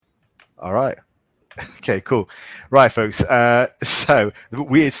All right. Okay, cool. Right, folks. So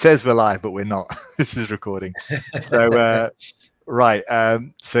it says we're live, but we're not. This is recording. So, right.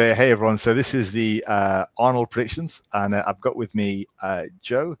 So, hey, everyone. So this is the Arnold predictions. And I've got with me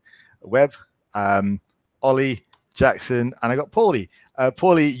Joe, Webb, Ollie, Jackson, and I got Paulie.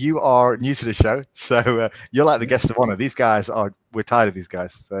 Paulie, you are new to the show. So you're like the guest of honor. These guys we're tired of these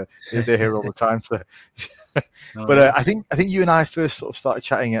guys. So they're here all the time. So, but I think you and I first sort of started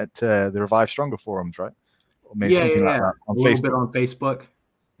chatting at the Revive Stronger forums, right? Or maybe something like that on Facebook. Bit on Facebook.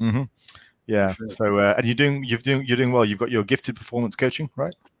 Mm-hmm. Yeah. Sure. So and you're doing well. You've got your Gifted Performance coaching,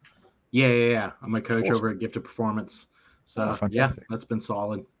 right? Yeah. I'm a coach over at Gifted Performance. So that's been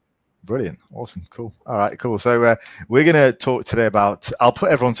solid. Brilliant. Awesome. Cool. All right, cool. So we're going to talk today about, I'll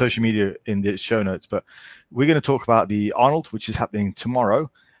put everyone's social media in the show notes, but we're going to talk about the Arnold, which is happening tomorrow.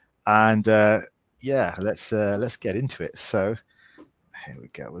 And let's get into it. So here we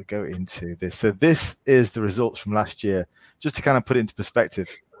go. We'll go into this. So this is the results from last year, just to kind of put it into perspective.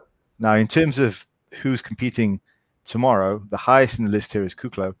 Now, in terms of who's competing tomorrow, the highest in the list here is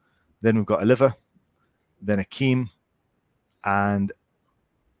Kuklo. Then we've got Oliver, then Akeem, and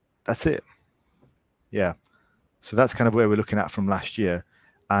that's it. Yeah. So that's kind of where we're looking at from last year.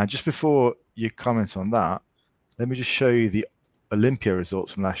 And just before you comment on that, let me just show you the Olympia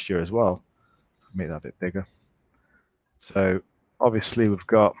results from last year as well. Make that a bit bigger. So obviously we've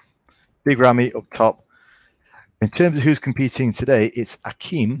got Big Ramy up top. In terms of who's competing today, it's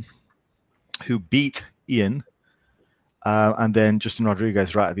Akeem who beat Ian, and then Justin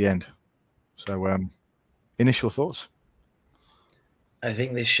Rodriguez right at the end. So initial thoughts? I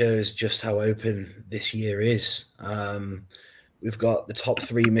think this shows just how open this year is. We've got the top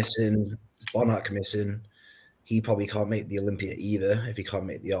three missing, Bonac missing. He probably can't make the Olympia either. If he can't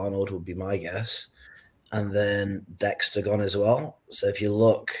make the Arnold, would be my guess. And then Dexter gone as well. So if you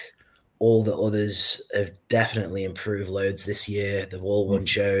look, all the others have definitely improved loads this year. They've all won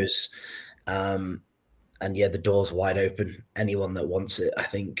shows. And yeah, the door's wide open. Anyone that wants it, I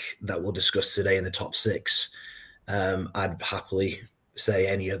think, that we'll discuss today in the top six, I'd happily say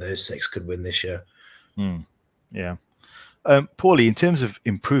any of those six could win this year. Yeah. Paulie, in terms of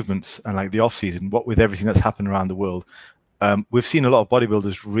improvements and like the off season, what with everything that's happened around the world, we've seen a lot of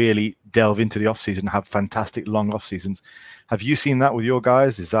bodybuilders really delve into the off season and have fantastic long off seasons. Have you seen that with your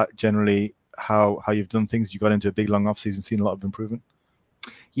guys? Is that generally how you've done things? You got into a big long off season, seen a lot of improvement?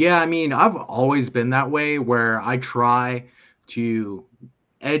 Yeah, I mean, I've always been that way where I try to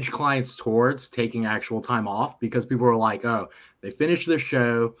edge clients towards taking actual time off, because people are like, oh, they finish their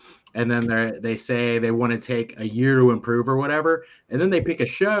show and then they say they want to take a year to improve or whatever. And then they pick a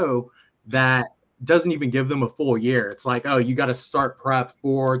show that doesn't even give them a full year. It's like, oh, you got to start prep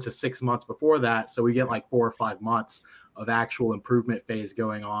 4 to 6 months before that. So we get like 4 or 5 months of actual improvement phase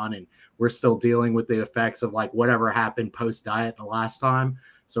going on. And we're still dealing with the effects of like whatever happened post diet the last time.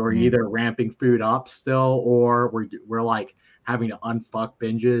 So we're either ramping food up still, or we're like having to unfuck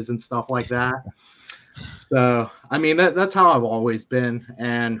binges and stuff like that. So, I mean, that's how I've always been.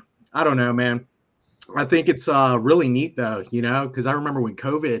 And I don't know, man. I think it's really neat, though, because I remember when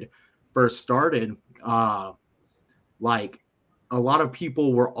COVID first started, like a lot of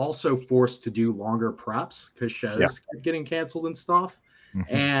people were also forced to do longer preps because shows kept getting canceled and stuff.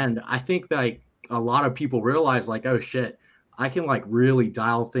 Mm-hmm. And I think like a lot of people realized like, oh, shit, I can like really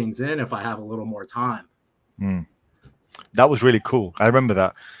dial things in if I have a little more time. That was really cool. I remember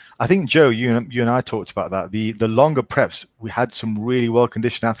that. I think, Joe, you and I talked about that. The longer preps, we had some really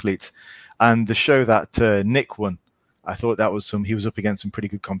well-conditioned athletes. And the show that Nick won, I thought that was he was up against some pretty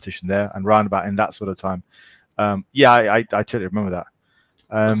good competition there and roundabout in that sort of time. I totally remember that.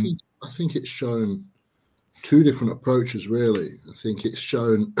 I think it's shown two different approaches, really. I think it's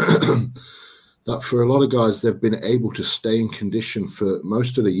shown that for a lot of guys, they've been able to stay in condition for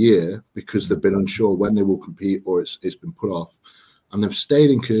most of the year because they've been unsure when they will compete or it's been put off. And they've stayed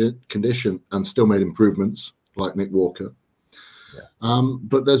in condition and still made improvements, like Nick Walker. Yeah.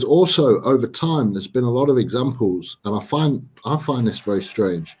 But there's also, over time, there's been a lot of examples, and I find this very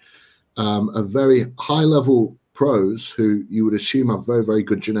strange, of very high-level pros who you would assume have very, very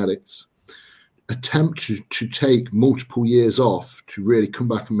good genetics, attempt to take multiple years off to really come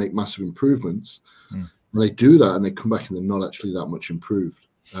back and make massive improvements. And they do that and they come back and they're not actually that much improved.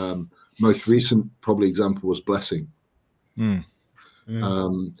 Most recent probably example was Blessing. And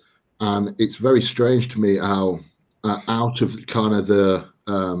it's very strange to me how out of kind of the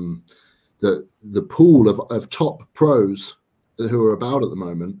pool of top pros who are about at the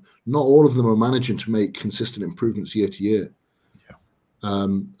moment, not all of them are managing to make consistent improvements year to year.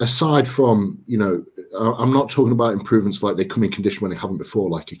 Aside from, I'm not talking about improvements like they come in condition when they haven't before,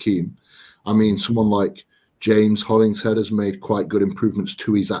 like Akeem. I mean, someone like James Hollingshead has made quite good improvements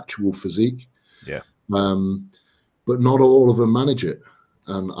to his actual physique. Yeah. But not all of them manage it.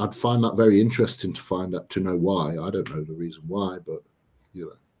 And I'd find that very interesting to know why. I don't know the reason why, but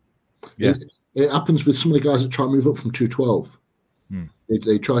yeah, it happens with some of the guys that try to move up from 212.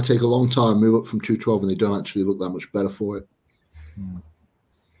 They try to take a long time, move up from 212, and they don't actually look that much better for it.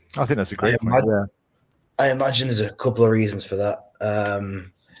 I think that's a great point. I imagine there's a couple of reasons for that.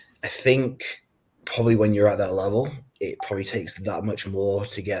 I think probably when you're at that level, it probably takes that much more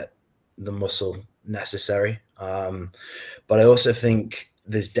to get the muscle necessary. But I also think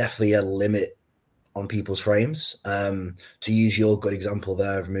there's definitely a limit on people's frames. To use your good example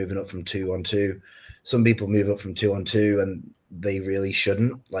there of moving up from 212, some people move up from 212 and they really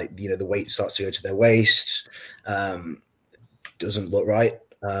shouldn't. Like, the weight starts to go to their waist, doesn't look right.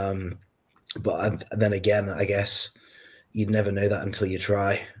 But then again, I guess you'd never know that until you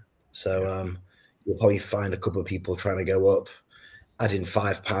try. So you'll probably find a couple of people trying to go up, adding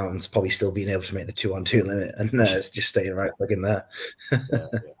 5 pounds, probably still being able to make the 2-on-2 limit, and it's just staying right fucking there.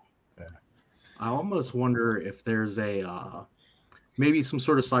 I almost wonder if there's a maybe some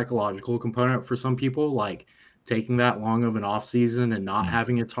sort of psychological component for some people, like taking that long of an off season and not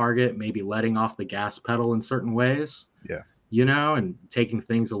having a target, maybe letting off the gas pedal in certain ways. Yeah. And taking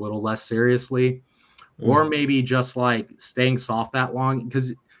things a little less seriously, or maybe just like staying soft that long.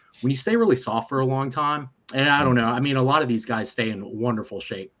 Because when you stay really soft for a long time, and I don't know, I mean, a lot of these guys stay in wonderful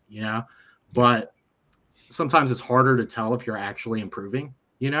shape, but sometimes it's harder to tell if you're actually improving,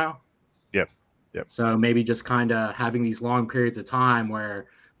 Yep. So maybe just kind of having these long periods of time where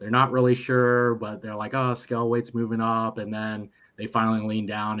they're not really sure, but they're like, oh, scale weight's moving up. And then they finally lean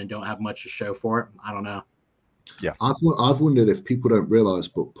down and don't have much to show for it. I don't know. Yeah, I've wondered if people don't realize,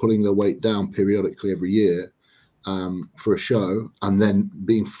 but pulling their weight down periodically every year for a show and then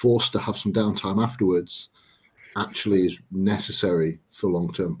being forced to have some downtime afterwards actually is necessary for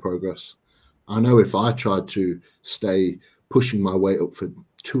long-term progress. I know if I tried to stay pushing my weight up for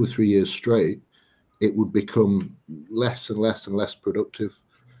 2 or 3 years straight, it would become less and less and less productive.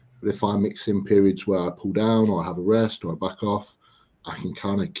 But if I mix in periods where I pull down or I have a rest or I back off, I can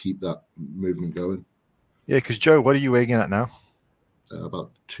kind of keep that movement going. Yeah, because Joe, what are you weighing in at now?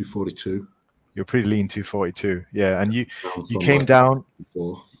 About 242. You're pretty lean, 242. Yeah, and you came down.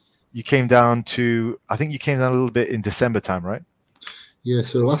 You came down to, I think you came down a little bit in December time, right? Yeah,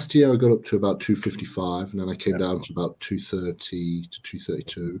 so last year I got up to about 255, and then I came down to about 230 to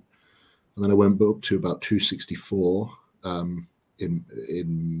 232, and then I went up to about 264 in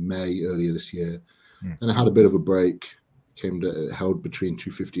May earlier this year. Then I had a bit of a break, held between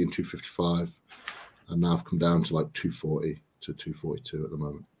 250 and 255. And now I've come down to like 240 to 242 at the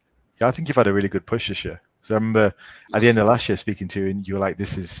moment. Yeah, I think you've had a really good push this year. So I remember at the end of last year speaking to you, and you were like,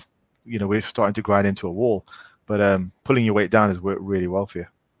 this is, we're starting to grind into a wall. But pulling your weight down has worked really well for you.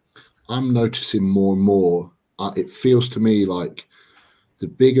 I'm noticing more and more. It feels to me like the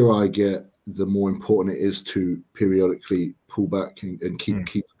bigger I get, the more important it is to periodically pull back and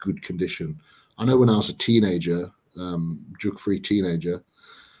keep good condition. I know when I was a teenager, drug-free teenager,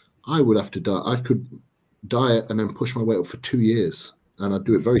 I would have to diet. I could diet and then push my weight up for 2 years, and I'd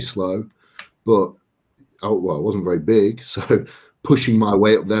do it very slow. But I wasn't very big, so pushing my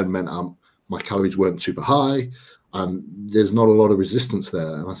weight up then meant my calories weren't super high, and there's not a lot of resistance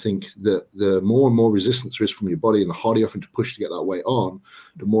there. And I think that the more and more resistance there is from your body, and the harder you have to push to get that weight on,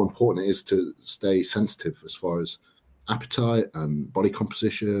 the more important it is to stay sensitive as far as appetite and body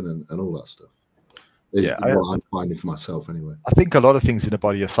composition and all that stuff. Yeah, what I'm finding for myself anyway. I think a lot of things in the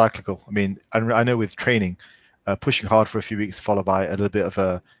body are cyclical. I mean, I know with training, pushing hard for a few weeks followed by a little bit of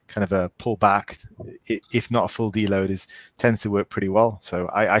a kind of a pull back, if not a full deload, tends to work pretty well. So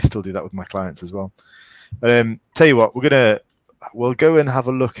I still do that with my clients as well. Tell you what, we'll go and have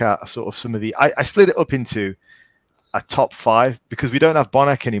a look at sort of some of the. I split it up into a top 5 because we don't have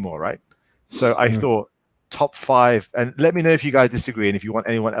Bonac anymore, right? So I thought top 5, and let me know if you guys disagree and if you want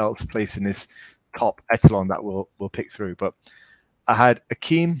anyone else placed in this top echelon that we'll pick through. But I had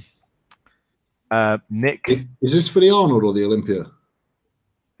Akeem, Nick. Is this for the Arnold or the Olympia?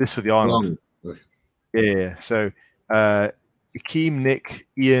 This for the Arnold. Okay. Yeah. So Akeem, Nick,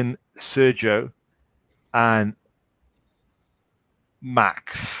 Ian, Sergio, and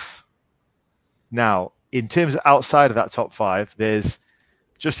Max. Now, in terms of outside of that top 5, there's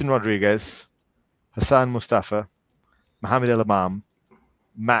Justin Rodriguez, Hassan Mustafa, Mohamed El Imam,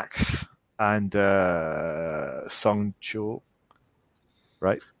 Max, and Song Chul,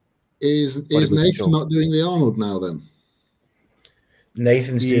 right? Is Nathan not doing the Arnold now then?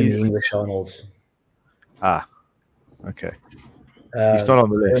 Nathan's doing the English Arnold. Ah, okay. He's not on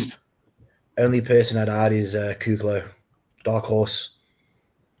the list. Only person I'd add is Kuklo, Dark Horse.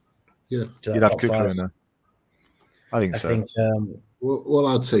 Yeah, you'd have Kuklo in there. I think so. I think. Well,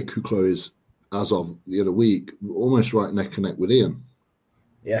 I'd say Kuklo is, as of the other week, almost right neck and neck with Ian.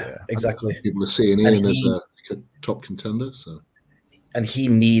 Yeah, exactly. People are seeing Ian as a top contender. So, and he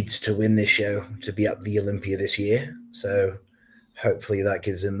needs to win this show to be at the Olympia this year. So hopefully that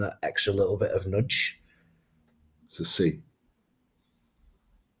gives him that extra little bit of nudge. It's a C.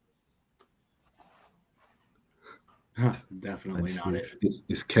 Definitely not it.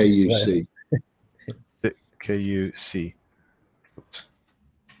 It's KUC. KUC. Oops.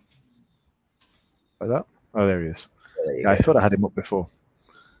 Like that? Oh, there he is. I thought I had him up before.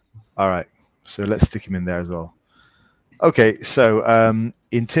 All right. So let's stick him in there as well. Okay. So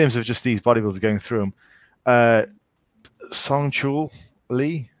in terms of just these bodybuilders going through them, Song Chul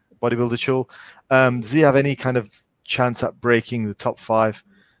Lee, bodybuilder Chul, does he have any kind of chance at breaking the top 5?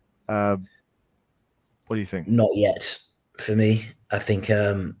 What do you think? Not yet for me. I think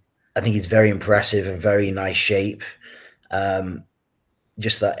he's very impressive and very nice shape.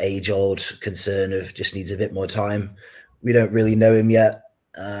 Just that age-old concern of just needs a bit more time. We don't really know him yet,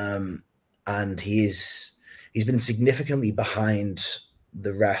 and he's been significantly behind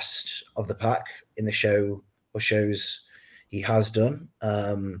the rest of the pack in the show or shows he has done.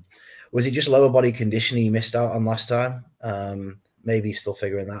 Was it just lower body conditioning he missed out on last time? Maybe he's still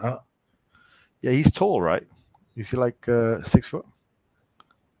figuring that out. Yeah, he's tall, right? Is he like 6 foot?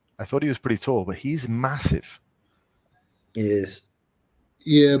 I thought he was pretty tall, but he's massive. He is.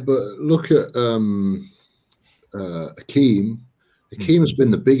 Yeah, but look at Akeem. Akeem has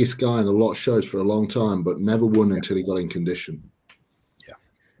been the biggest guy in a lot of shows for a long time, but never won until he got in condition. Yeah.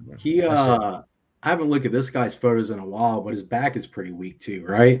 He I haven't looked at this guy's photos in a while, but his back is pretty weak too,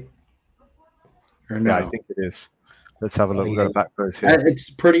 right? Or no? Yeah, I think it is. Let's have a look. We've got a back pose here. It's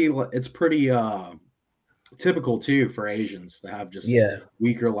pretty typical too for Asians to have just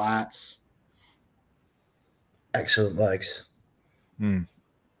weaker lats. Excellent legs.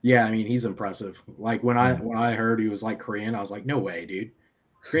 Yeah, I mean he's impressive. Like when I heard he was like Korean, I was like, no way, dude.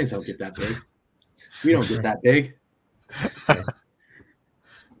 Koreans don't get that big. We don't get that big.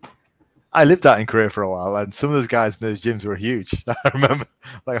 I lived out in Korea for a while, and some of those guys in those gyms were huge. I remember,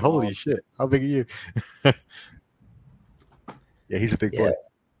 like, holy shit, how big are you? Yeah, he's a big boy.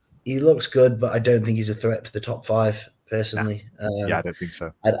 He looks good, but I don't think he's a threat to the top 5 personally. Yeah, I don't think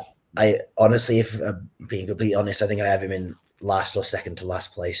so. I honestly, if I'm being completely honest, I think I have him in last or second to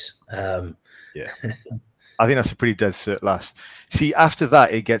last place. Yeah, I think that's a pretty dead cert last. See, after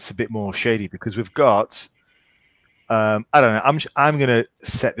that, it gets a bit more shady because we've got. I don't know. I'm gonna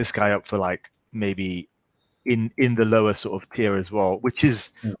set this guy up for like maybe in the lower sort of tier as well, which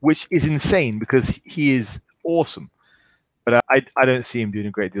is insane because he is awesome. But I don't see him doing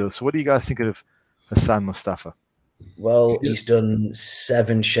a great deal. So what do you guys think of Hassan Mustafa? Well, he's done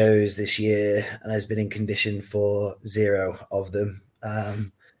 7 shows this year and has been in condition for 0 of them.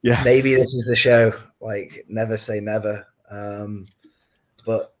 Yeah, maybe this is the show. Like, never say never.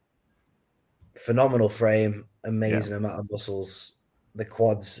 But phenomenal frame, amazing amount of muscles. The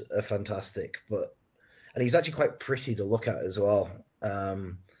quads are fantastic, and he's actually quite pretty to look at as well,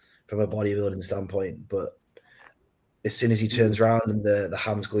 from a bodybuilding standpoint. But as soon as he turns around and the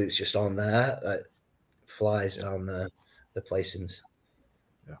hams glutes just on there, that flies on the placings.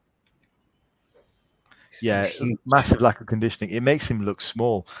 Yeah, massive lack of conditioning. It makes him look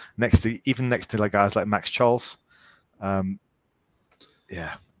small next to like guys like Max Charles.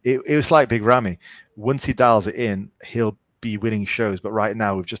 Yeah, it was like Big Ramy. Once he dials it in, he'll be winning shows. But right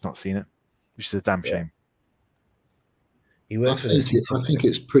now, we've just not seen it, which is a damn shame. I think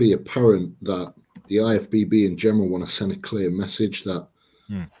it's pretty apparent that the IFBB in general want to send a clear message that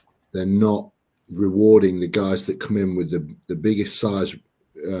they're not rewarding the guys that come in with the biggest size,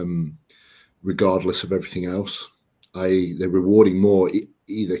 regardless of everything else. i.e. they're rewarding more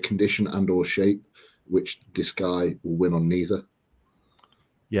either condition and or shape, which this guy will win on neither.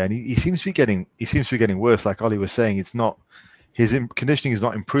 Yeah, and he seems to be getting worse. Like Ollie was saying, it's not his conditioning is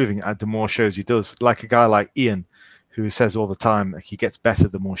not improving at the more shows he does. Like a guy like Ian, who says all the time like he gets better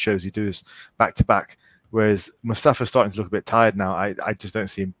the more shows he does back to back. Whereas Mustafa's starting to look a bit tired now. I just don't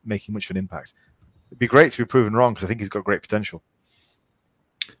see him making much of an impact. It'd be great to be proven wrong because I think he's got great potential.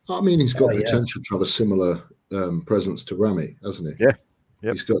 I mean, he's got potential to have a similar presence to Ramy, hasn't he? Yeah.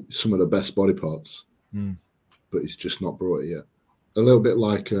 Yep. He's got some of the best body parts, but he's just not brought it yet. A little bit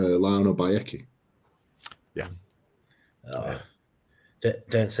like Lionel Bayeki. Yeah.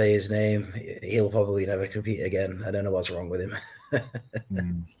 Don't say his name. He'll probably never compete again. I don't know what's wrong with him.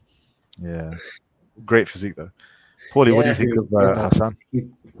 Yeah. Great physique though. Paulie, what do you Yeah, think dude, of Hassan?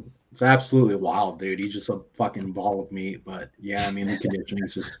 It's absolutely wild, dude. He's just a fucking ball of meat. But yeah, I mean, the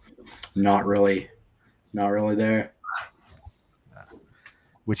conditioning's just not really there.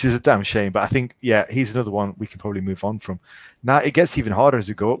 Which is a damn shame. But I think, yeah, he's another one we can probably move on from. Now it gets even harder as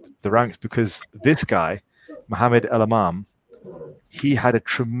we go up the ranks because this guy, Mohamed El Imam, he had a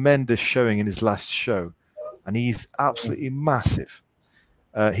tremendous showing in his last show, and he's absolutely massive.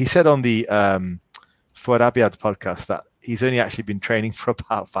 He said on the Fuad Abiad's podcast that he's only actually been training for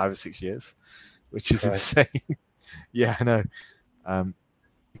about 5 or 6 years, which is insane. Yeah, I know.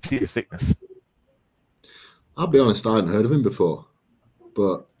 You see the thickness. I'll be honest, I hadn't heard of him before,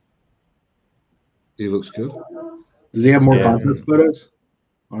 but he looks good. Does he have more contest photos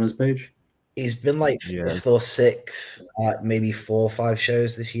on his page? He's been like 5th or 6th at maybe 4 or 5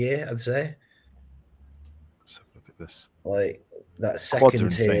 shows this year, I'd say. Let's have a look at this. Like that Quads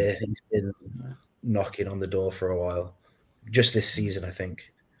are second tier, insane. he's been knocking on the door for a while. Just this season, I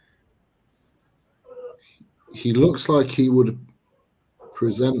think. He looks like he would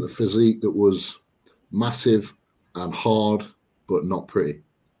present a physique that was massive and hard, but not pretty.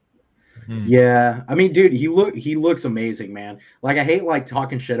 Yeah, I mean, dude, he looks amazing, man. Like, I hate like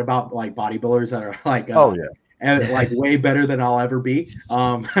talking shit about like bodybuilders that are like, and like way better than I'll ever be.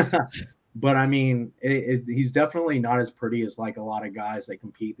 But I mean, he's definitely not as pretty as like a lot of guys that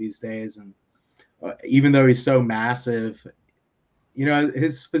compete these days. And even though he's so massive, you know,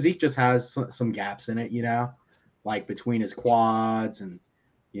 his physique just has some gaps in it, you know, like between his quads and,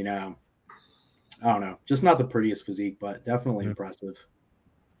 you know, I don't know, just not the prettiest physique, but definitely impressive.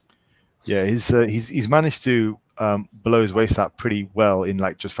 Yeah, he's managed to blow his waist out pretty well in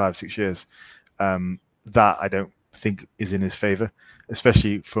like just 5 or 6 years. That I don't think is in his favor,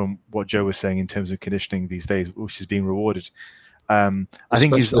 especially from what Joe was saying in terms of conditioning these days, which is being rewarded. I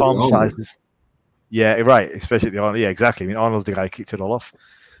think his arm sizes. Yeah, right. Especially the Arnold. Yeah, exactly. I mean, Arnold's the guy who kicked it all off.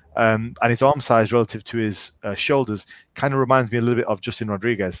 And his arm size relative to his shoulders kind of reminds me a little bit of Justin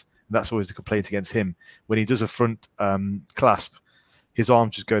Rodriguez. And that's always the complaint against him. When he does a front clasp, his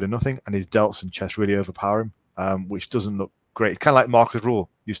arms just go to nothing, and his delts and chest really overpower him, which doesn't look great. It's kind of like Marcus Rule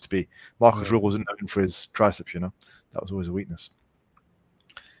used to be. Marcus Rule wasn't known for his triceps, you know. That was always a weakness.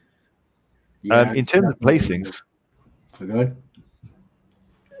 Yeah, in terms of placings, good.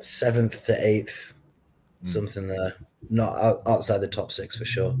 7th to 8th, something there. Not outside the top 6 for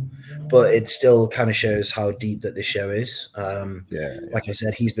sure, but it still kind of shows how deep that this show is. Like I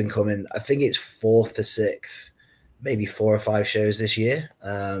said, he's been coming. I think it's 4th to 6th, maybe 4 or 5 shows this year.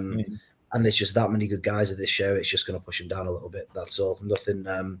 And there's just that many good guys at this show. It's just going to push him down a little bit. That's all. Nothing.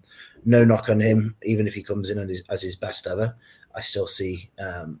 No knock on him. Even if he comes in as his best ever, I still see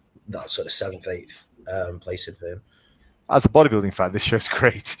that sort of 7th, 8th placing for him. As a bodybuilding fan, this show's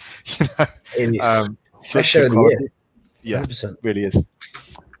great. You know, best show of the year. Yeah, 100%. Really is.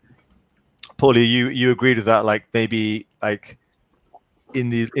 Paulie, you agreed with that? Like maybe like in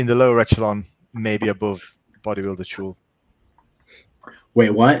the lower echelon, maybe above bodybuilder Chul.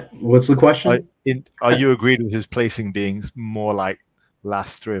 Wait, what? What's the question? Are you agreed with his placing being more like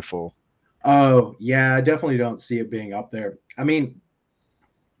last 3 or 4? Oh yeah, I definitely don't see it being up there. I mean,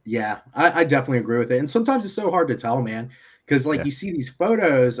 yeah, I definitely agree with it. And sometimes it's so hard to tell, man, because like you see these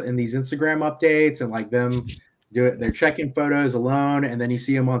photos and these Instagram updates and like them do it. They're checking photos alone, and then you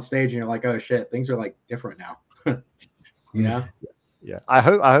see them on stage, and you're like, oh shit, things are like different now. You know? Yeah, I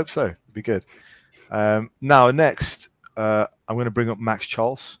hope so. It'd be good. Now next, I'm going to bring up Max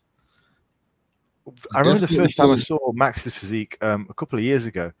Charles. I remember the first time I saw Max's physique a couple of years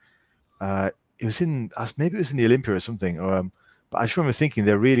ago. It was maybe it was in the Olympia or something. But I just remember thinking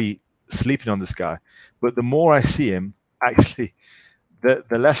they're really sleeping on this guy. But the more I see him, actually, the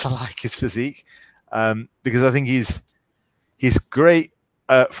less I like his physique. Because I think he's great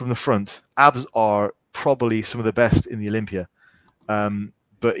from the front. Abs are probably some of the best in the Olympia.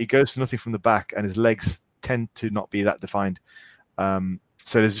 But he goes to nothing from the back, and his legs tend to not be that defined.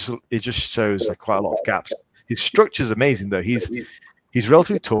 So it just shows like quite a lot of gaps. His structure is amazing, though. He's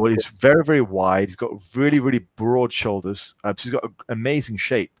relatively tall. He's very, very wide. He's got really, really broad shoulders. So he's got an amazing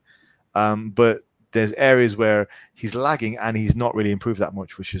shape. But there's areas where he's lagging, and he's not really improved that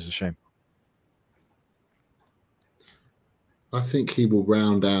much, which is a shame. I think he will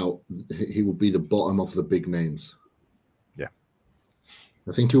round out. He will be the bottom of the big names. Yeah,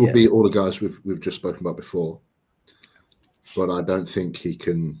 I think he will beat all the guys we've just spoken about before. But I don't think he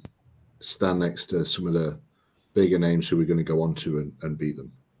can stand next to some of the bigger names who we're going to go on to and beat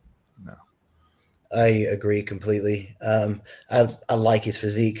them. No. I agree completely. I like his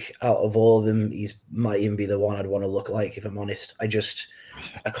physique. Out of all of them, he's might even be the one I'd want to look like, if I'm honest. I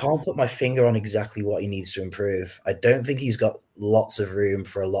can't put my finger on exactly what he needs to improve. I don't think he's got lots of room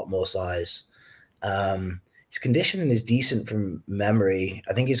for a lot more size. His conditioning is decent from memory.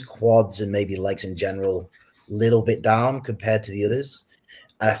 I think his quads and maybe legs in general, little bit down compared to the others.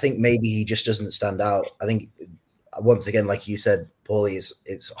 And I think maybe he just doesn't stand out. I think once again, like you said, Paulie,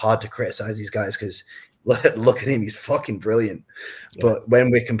 it's hard to criticize these guys because look at him, he's fucking brilliant. Yeah. But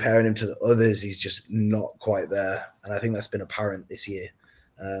when we're comparing him to the others, he's just not quite there. And I think that's been apparent this year,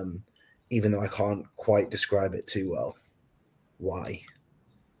 even though I can't quite describe it too well. Why?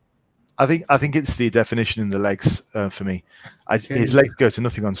 I think it's the definition in the legs for me. His legs go to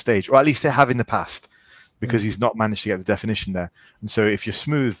nothing on stage, or at least they have in the past, because he's not managed to get the definition there. And so if you're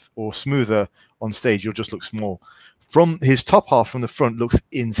smooth or smoother on stage, you'll just look small. From his top half from the front looks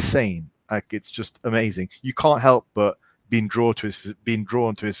insane. Like, it's just amazing. You can't help but being drawn to his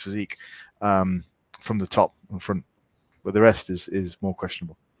physique from the top and front, but the rest is more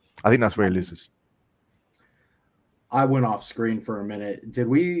questionable. I think that's where he loses. I went off screen for a minute. Did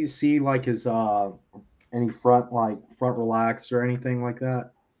we see like his any front relax or anything like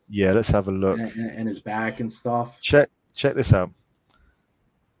that? Yeah, let's have a look. And his back and stuff. Check this out.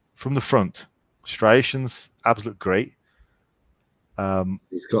 From the front, striations, abs look great.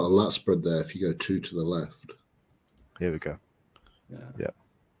 He's got a lat spread there if you go 2 to the left. Here we go. Yeah.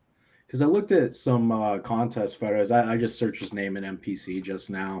 Because I looked at some contest photos. I just searched his name in NPC just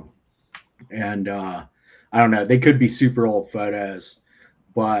now. And I don't know. They could be super old photos.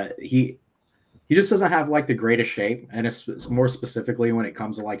 But he just doesn't have like the greatest shape. And it's more specifically when it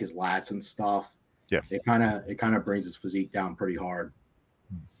comes to like his lats and stuff. Yeah. It kind of brings his physique down pretty hard.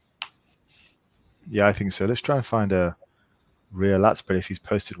 Yeah, I think so. Let's try and find a real lat spread if he's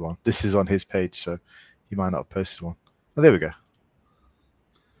posted one. This is on his page, so he might not have posted one. Oh, there we go.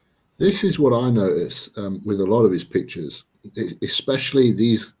 This is what I notice with a lot of his pictures, especially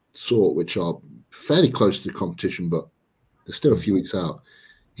these sort which are fairly close to the competition, but they're still a few weeks out.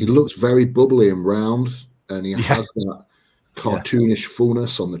 He looks very bubbly and round, and he has that cartoonish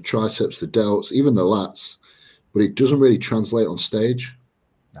fullness on the triceps, the delts, even the lats, but it doesn't really translate on stage.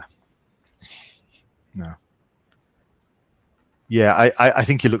 No. Yeah, I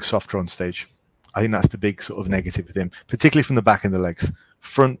think he looks softer on stage. I think that's the big sort of negative with him, particularly from the back and the legs.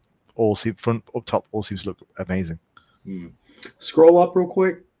 Front up top all seems to look amazing. Scroll up real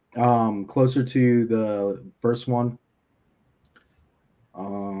quick, closer to the first one.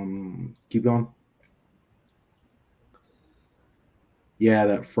 Keep going. Yeah,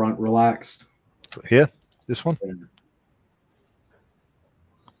 that front relaxed. Here, this one.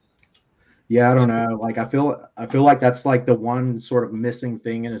 Yeah, I don't know. Like I feel like that's like the one sort of missing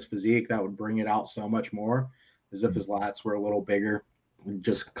thing in his physique that would bring it out so much more, as if his lats were a little bigger and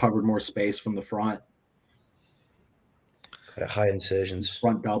just covered more space from the front. High insertions.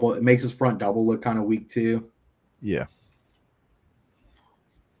 Front double. It makes his front double look kind of weak too. Yeah.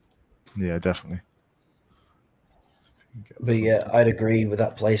 Yeah, definitely. But yeah, I'd agree with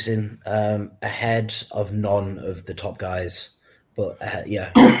that placing. Ahead of none of the top guys, but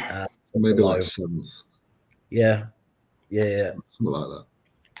maybe like 7th. Yeah. Something like that.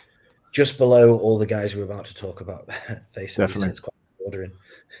 Just below all the guys we're about to talk about. Basically, definitely. So it's quite ordering.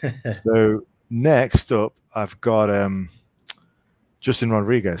 So next up, I've got Justin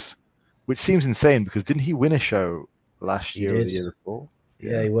Rodriguez, which seems insane because didn't he win a show last year or the year before?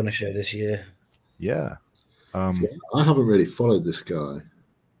 Yeah, he won a show this year. Yeah. I haven't really followed this guy,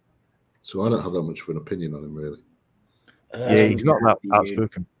 so I don't have that much of an opinion on him, really. Yeah, he's not that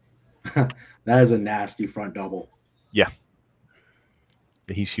outspoken. That is a nasty front double. Yeah.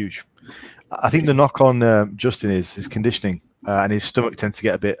 He's huge. I think the knock on Justin is his conditioning, and his stomach tends to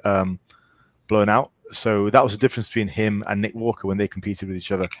get a bit blown out. So that was the difference between him and Nick Walker when they competed with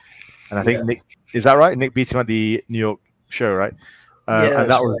each other. And I think Nick, is that right? Nick beat him at the New York show, right? And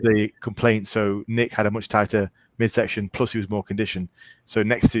that was the complaint. So Nick had a much tighter midsection, plus he was more conditioned. So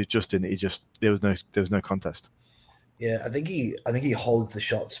next to Justin, there was no contest. Yeah, I think he holds the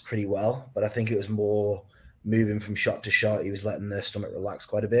shots pretty well, but I think it was more moving from shot to shot. He was letting their stomach relax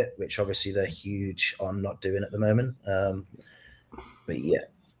quite a bit, which obviously they're huge on not doing at the moment. But yeah,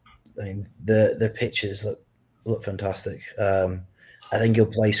 I mean the pictures look fantastic. I think he'll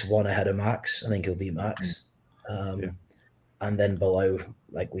place one ahead of Max. I think he'll beat Max. And then below,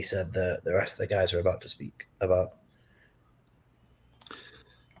 like we said, the rest of the guys are about to speak about.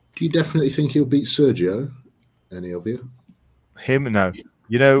 Do you definitely think he'll beat Sergio? Any of you? Him? No.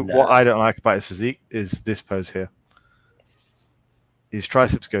 You know what I don't like about his physique is this pose here. His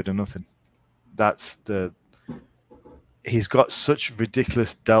triceps go to nothing. he's got such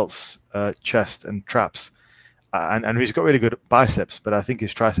ridiculous delts, chest and traps, and he's got really good biceps, but I think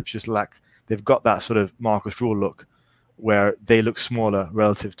his triceps just lack. They've got that sort of Marcus Rule look, where they look smaller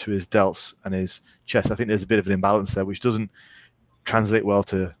relative to his delts and his chest. I think there's a bit of an imbalance there, which doesn't translate well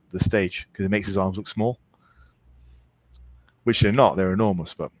to the stage because it makes his arms look small, which they're not. They're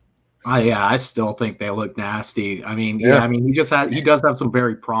enormous, but. Yeah, I still think they look nasty. I mean, Yeah. I mean, he does have some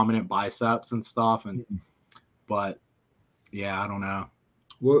very prominent biceps and stuff, but yeah, I don't know.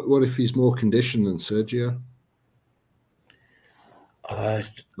 What if he's more conditioned than Sergio? I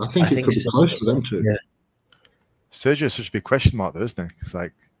think it could be close to them too. Yeah. Sergio is such a big question mark, though, isn't it? It's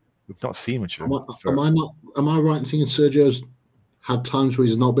like we've not seen much of him. Am I right in thinking Sergio's had times where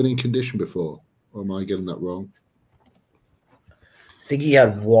he's not been in condition before, or am I getting that wrong? I think he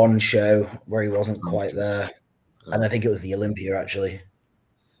had one show where he wasn't quite there, and I think it was the Olympia actually.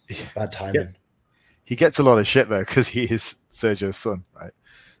 Bad timing. Yeah. He gets a lot of shit though because he is Sergio's son, right?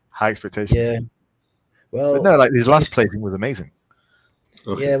 High expectations. Yeah. Well, but no, like his last placing was amazing.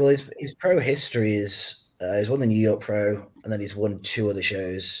 Okay. Yeah, well, his pro history is he's won the New York Pro, and then he's won 2 other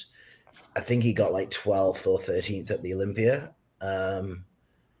shows. I think he got like 12th or 13th at the Olympia.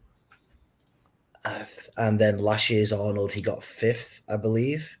 And then last year's Arnold, he got 5th, I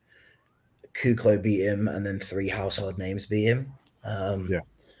believe. Kuklo beat him, and then 3 household names beat him. Yeah.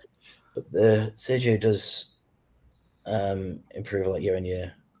 But the Sergio does improve like year on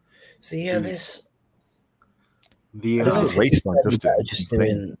year. So yeah, this. The I don't know if he'd be better just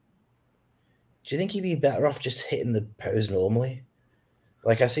insane. do you think he'd be better off just hitting the pose normally?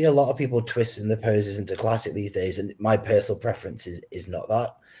 Like I see a lot of people twisting the poses into classic these days, and my personal preference is not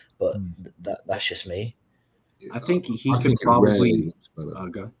that, but that's just me. I think he could probably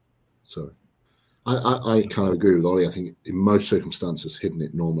go. Sorry. I kind of agree with Ollie. I think in most circumstances, hitting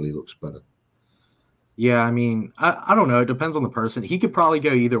it normally looks better. Yeah, I mean, I don't know. It depends on the person. He could probably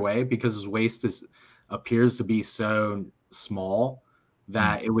go either way because his waist appears to be so small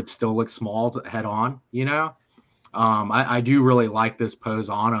that it would still look small to head on, you know? I do really like this pose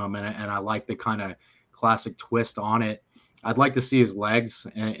on him, and I like the kind of classic twist on it. I'd like to see his legs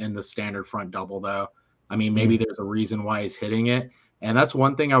in the standard front double, though. I mean, maybe there's a reason why he's hitting it. And that's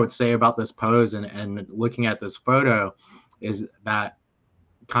one thing I would say about this pose and looking at this photo is that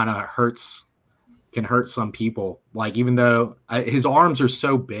kind of can hurt some people. Like, even though his arms are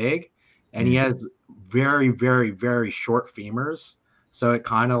so big and he has very, very, very short femurs, so it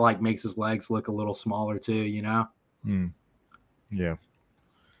kind of like makes his legs look a little smaller too, you know? Yeah.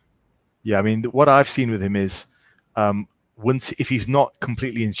 Yeah, I mean, what I've seen with him is if he's not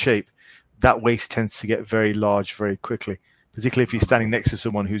completely in shape, that waist tends to get very large very quickly, particularly if he's standing next to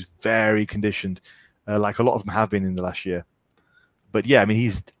someone who's very conditioned, like a lot of them have been in the last year. But yeah, I mean,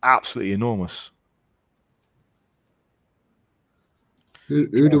 he's absolutely enormous.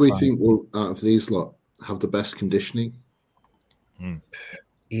 Who do we think will, out of these lot, have the best conditioning?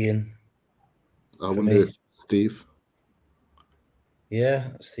 Ian. I wonder if Steve. Yeah,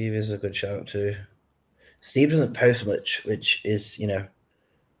 Steve is a good shout too. Steve doesn't post much, which is,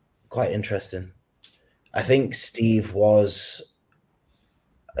 quite interesting. I think Steve was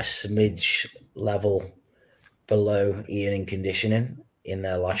a smidge level below Ian in conditioning in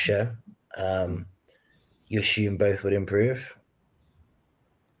their last show. You assume both would improve?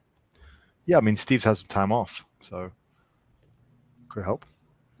 Yeah, I mean, Steve's had some time off, so could help.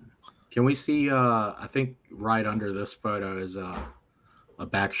 Can we see, I think right under this photo is a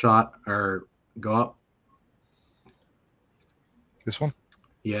back shot, or go up? This one?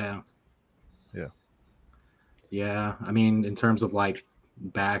 Yeah. Yeah. Yeah, I mean, in terms of like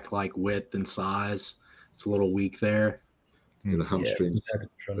back, like width and size, it's a little weak there. Yeah, the hamstrings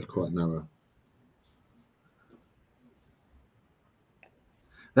are quite narrow.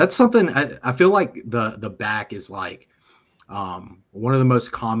 That's something I feel like the back is like one of the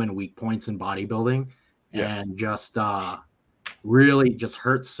most common weak points in bodybuilding, and just really just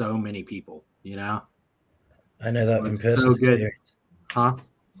hurts so many people, you know? I know that from personal experience. Huh?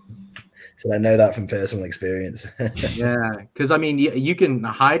 So I know that from personal experience. Yeah, because I mean, you can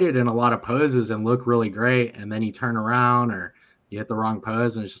hide it in a lot of poses and look really great, and then you turn around or you hit the wrong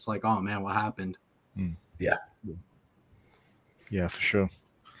pose, and it's just like, oh man, what happened? Yeah. Yeah, for sure.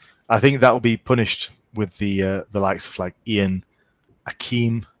 I think that will be punished with the likes of like Ian,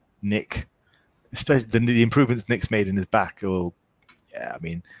 Akeem, Nick, especially the improvements Nick's made in his back. I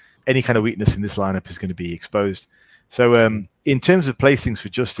mean, any kind of weakness in this lineup is going to be exposed. So in terms of placings for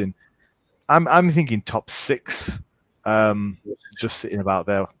Justin, I'm thinking top 6, just sitting about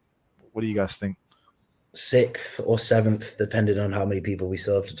there. What do you guys think? 6th or 7th, depending on how many people we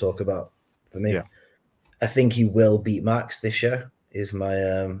still have to talk about for me. Yeah. I think he will beat Max this show. Is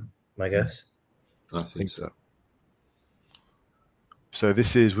my guess. I think so. So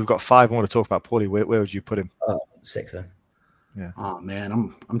we've got 5 more to talk about. Paulie, where would you put him? Sixth then. Yeah. Oh man,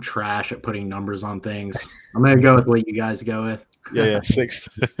 I'm trash at putting numbers on things. I'm gonna go with what you guys go with. Yeah,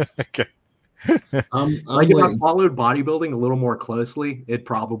 6th. Okay. I'm Like if I waiting. followed bodybuilding a little more closely, it'd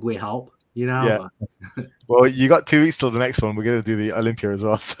probably help. You know. Yeah. But Well, you got 2 weeks till the next one. We're going to do the Olympia as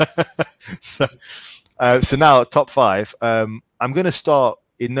well. So now top 5. I'm going to start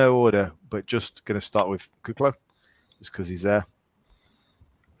in no order, but just going to start with Kuklo, just because he's there.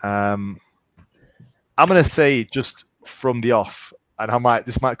 I'm going to say just from the off, and I might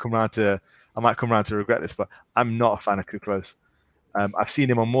come around to regret this, but I'm not a fan of Kuklo's. I've seen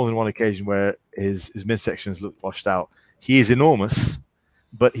him on more than one occasion where his midsections look washed out. He is enormous,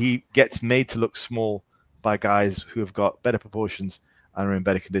 but he gets made to look small by guys who have got better proportions and are in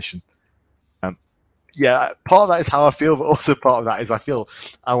better condition. Part of that is how I feel, but also part of that is I feel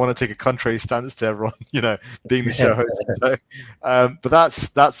I want to take a contrary stance to everyone, being the show host. So, but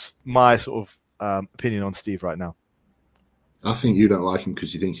that's my sort of opinion on Steve right now. I think you don't like him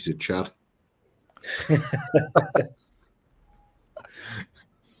because you think he's a Chad.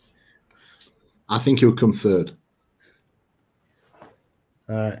 I think he'll come 3rd.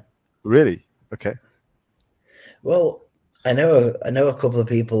 All right. Really? Okay. Well, I know a couple of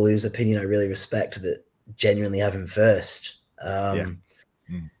people whose opinion I really respect that genuinely have him first.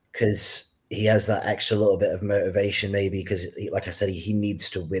 Because he has that extra little bit of motivation, maybe because, like I said, he needs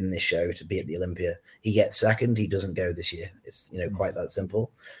to win this show to be at the Olympia. He gets second, he doesn't go this year. It's quite that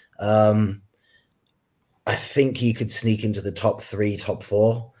simple. I think he could sneak into the top 3, top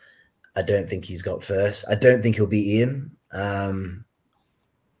 4. I don't think he's got first. I don't think he'll beat Ian.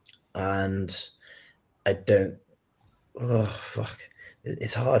 And I don't. Oh fuck!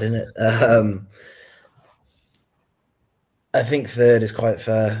 It's hard, isn't it? I think 3rd is quite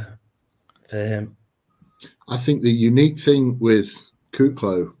fair for him. I think the unique thing with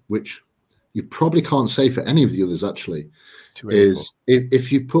Kuklo, which you probably can't say for any of the others actually, is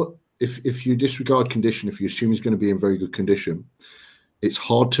if you disregard condition, if you assume he's going to be in very good condition, it's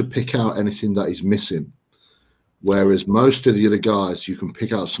hard to pick out anything that he's missing. Whereas most of the other guys, you can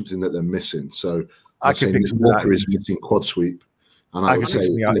pick out something that they're missing. So I can pick Walker is missing quad sweep, and I would say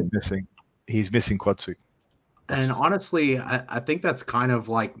he's missing quad sweep. And honestly, I think that's kind of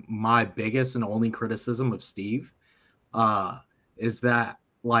like my biggest and only criticism of Steve, is that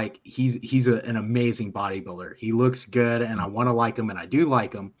like he's an amazing bodybuilder. He looks good, and I want to like him, and I do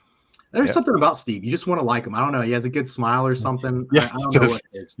like him. There's something about Steve. You just want to like him. I don't know. He has a good smile or something. Yeah, I don't know what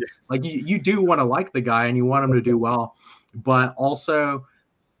it is. Yeah. Like you do want to like the guy and you want him to do well, but also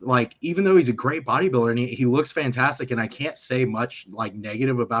like, even though he's a great bodybuilder and he looks fantastic, and I can't say much like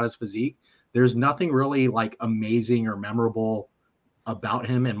negative about his physique, there's nothing really like amazing or memorable about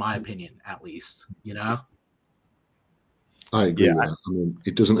him, in my opinion, at least, I agree with that. I mean,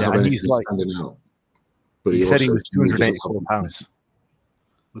 it doesn't have anything standing out. But he said he was 284 pounds.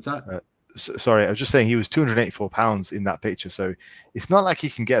 What's that? Sorry, I was just saying he was 284 pounds in that picture, so it's not like he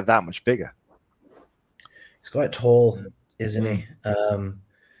can get that much bigger. He's quite tall, isn't he?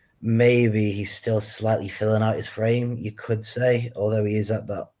 Maybe he's still slightly filling out his frame, you could say, although he is at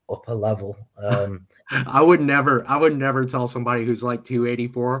that upper level. I would never tell somebody who's like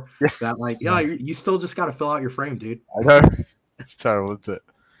 284 that like, you still just got to fill out your frame, dude. I know. It's terrible, isn't it?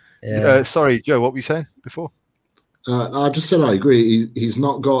 Yeah. Sorry, Joe, what were you saying before? I just said I agree. He's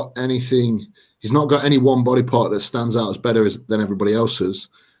not got anything. He's not got any one body part that stands out as better than everybody else's.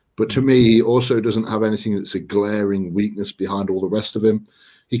 But to me, he also doesn't have anything that's a glaring weakness behind all the rest of him.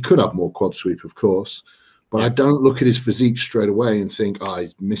 He could have more quad sweep, of course. But I don't look at his physique straight away and think,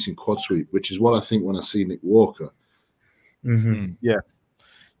 he's missing quad sweep, which is what I think when I see Nick Walker. Mm-hmm. Yeah,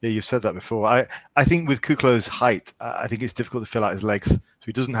 you've said that before. I think with Kuklo's height, I think it's difficult to fill out his legs. So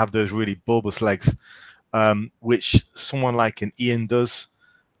he doesn't have those really bulbous legs. Which someone like an Ian does.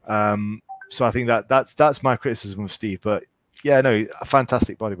 So I think that's my criticism of Steve. But a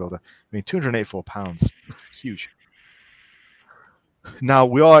fantastic bodybuilder. I mean, 284 pounds, huge. Now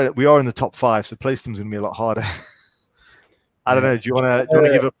we are in the top 5, so placing is going to be a lot harder. I don't know. Do you want to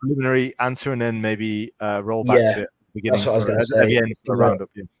give a preliminary answer and then maybe roll back to it? That's what I was going to say. At the end for a roundup.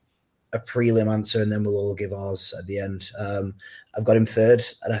 A prelim answer, and then we'll all give ours at the end. I've got him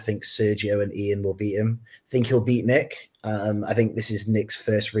 3rd, and I think Sergio and Ian will beat him. I think he'll beat Nick. I think this is Nick's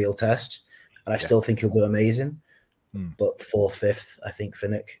first real test, and I still think he'll do amazing. But 4th, 5th, I think, for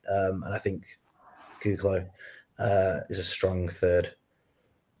Nick. And I think Kuklo is a strong 3rd.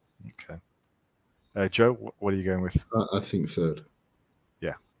 Okay. Joe, what are you going with? I think 3rd.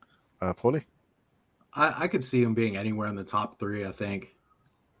 Yeah. Paulie? I could see him being anywhere in the top 3, I think.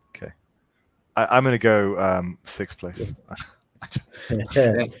 Okay. I'm going to go 6th place.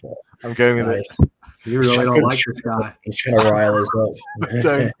 I'm going with it. You really don't like this guy. He's trying to rile us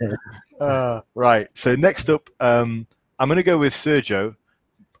up. Right. So next up, I'm going to go with Sergio.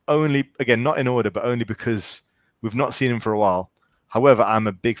 Only, again, not in order, but only because we've not seen him for a while. However, I'm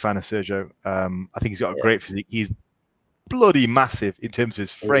a big fan of Sergio. I think he's got a great physique. He's bloody massive in terms of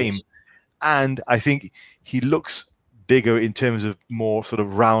his frame. And I think he looks bigger in terms of more sort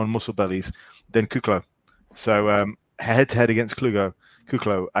of round muscle bellies than Kuklo. So head-to-head against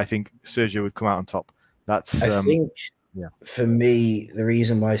Kuklo, I think Sergio would come out on top. That's I think for me, the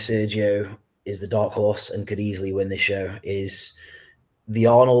reason why Sergio is the dark horse and could easily win this show is the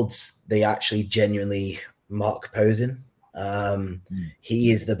Arnolds, they actually genuinely mark posing.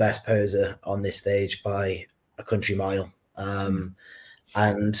 He is the best poser on this stage by a country mile.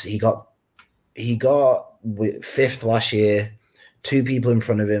 And he got 5th last year. 2 people in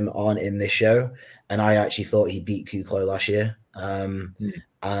front of him aren't in this show. And I actually thought he beat Kuklo last year.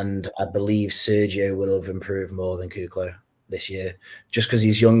 And I believe Sergio will have improved more than Kuklo this year, just because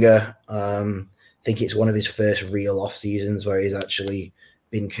he's younger. I think it's one of his first real off seasons where he's actually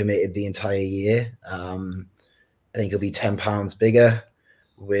been committed the entire year. I think he'll be 10 pounds bigger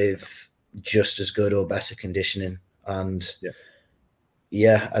with just as good or better conditioning. And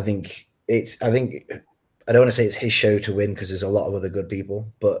I think I don't want to say it's his show to win because there's a lot of other good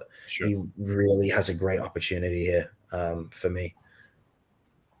people, but he really has a great opportunity here for me.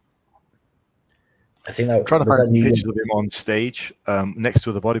 I think that I'm trying to find pictures of him on stage next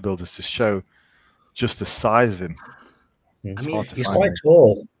to other bodybuilders to show just the size of him. I mean, he's quite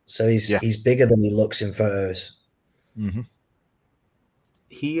tall, so he's bigger than he looks in photos. Mm-hmm.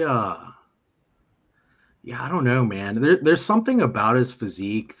 I don't know, man. There's something about his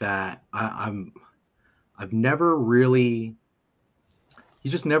physique that I've never really.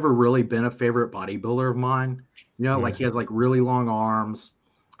 He's just never really been a favorite bodybuilder of mine. You know, like he has like really long arms,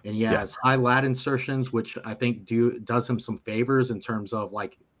 and he has high lat insertions, which I think does him some favors in terms of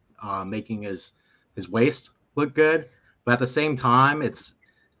like making his waist look good. But at the same time,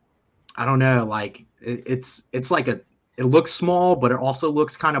 I don't know, like it's like it looks small, but it also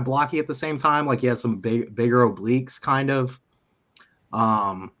looks kind of blocky at the same time. Like he has some bigger obliques kind of.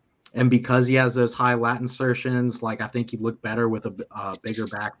 And because he has those high lat insertions, like I think he'd look better with a bigger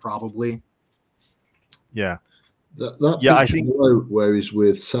back probably. Yeah. I think where he's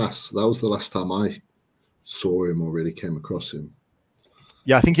with Sass, that was the last time I saw him or really came across him.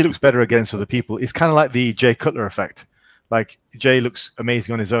 Yeah, I think he looks better against other people. It's kind of like the Jay Cutler effect. Like Jay looks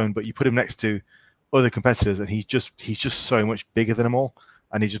amazing on his own, but you put him next to other competitors and he's just so much bigger than them all,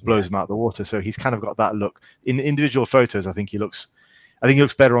 and he just blows them out of the water. So he's kind of got that look. In individual photos, I think he looks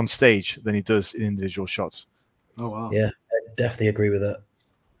better on stage than he does in individual shots. Oh wow. Yeah, I definitely agree with that.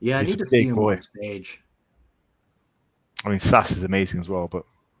 Yeah, I need to see him on stage. I mean, Sass is amazing as well, but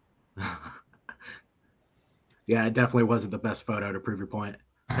yeah, it definitely wasn't the best photo to prove your point.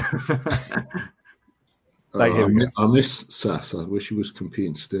 I miss Sass. I wish he was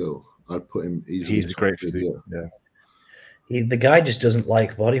competing still. I'd put him easily. He's a great physique. Yeah. The guy just doesn't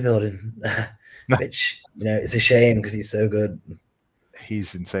like bodybuilding, which, you know, it's a shame because he's so good.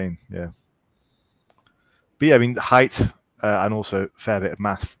 He's insane. Yeah. But yeah, I mean, height and also a fair bit of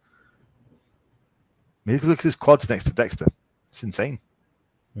mass. I mean, look at his quads next to Dexter. It's insane.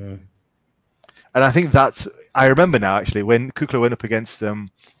 Mm. And I think I remember now actually when Kukla went up against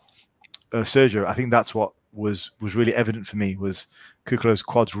Sergio, I think that's what was really evident for me was Kukla's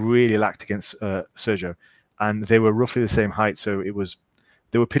quads really lacked against Sergio, and they were roughly the same height, so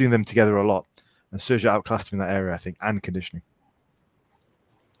they were pitting them together a lot, and Sergio outclassed him in that area, I think, and conditioning.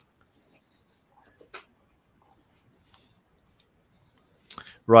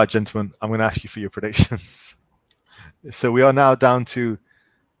 Right, gentlemen, I'm going to ask you for your predictions. So we are now down to,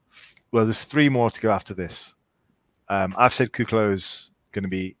 well, there's 3 more to go after this. I've said Kuklo's going to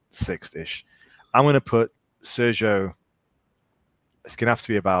be 6th-ish. I'm going to put Sergio, it's going to have to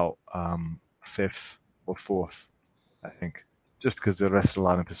be about 5th or 4th, I think, just because the rest of the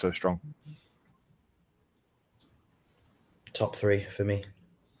lineup is so strong. Top 3 for me.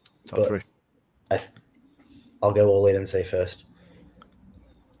 Top 3. I'll go all in and say first.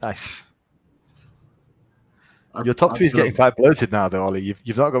 Nice. Your top 3 is getting quite bloated now, though, Ollie.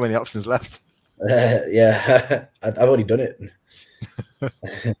 You've not got many options left. Yeah, I've already done it.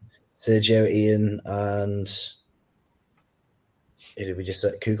 Sergio, Ian, and we just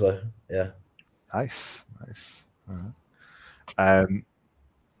said Kugler. Yeah. Nice. All right.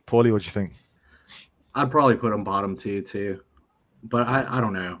 Paulie, what do you think? I'd probably put him bottom 2 too, but I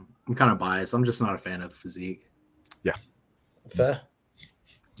don't know. I'm kind of biased. I'm just not a fan of physique. Fair.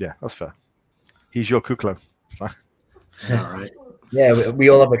 Yeah, that's fair. He's your Kuklo. All right. Yeah, we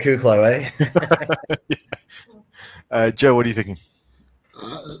all have a Kuklo, eh? Joe, what are you thinking?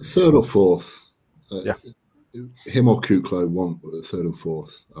 Third or fourth. Yeah. Him or Kuklo, third and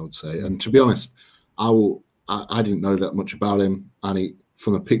fourth, I would say. And to be honest, I didn't know that much about him, and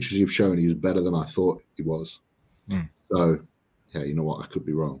from the pictures you've shown, he was better than I thought he was. So, yeah, you know what? I could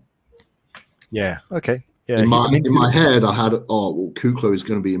be wrong. Yeah. Okay. Yeah. In my head, I had, Kuklo is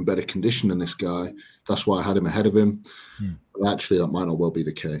going to be in better condition than this guy. That's why I had him ahead of him. But actually, that might not well be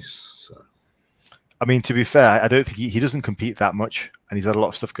the case. So, I mean, to be fair, I don't think he doesn't compete that much, and he's had a lot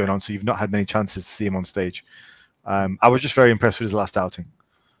of stuff going on, so you've not had many chances to see him on stage. I was just very impressed with his last outing.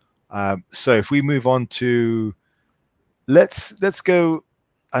 So if we move on to, let's go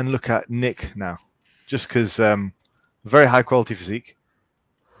and look at Nick now, just because very high quality physique,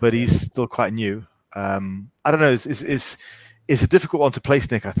 but he's still quite new. I don't know. It's a difficult one to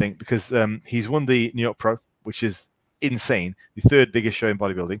place Nick, I think, because he's won the New York Pro, which is insane, the third biggest show in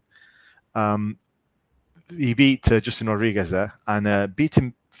bodybuilding. He beat Justin Rodriguez there, and beat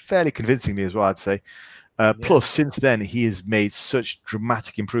him fairly convincingly as well, I'd say. Plus, since then, he has made such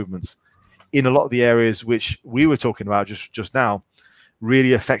dramatic improvements in a lot of the areas which we were talking about just now,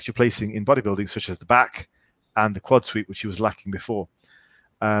 really affect your placing in bodybuilding, such as the back and the quad sweep, which he was lacking before.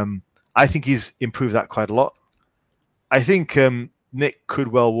 I think he's improved that quite a lot. I think Nick could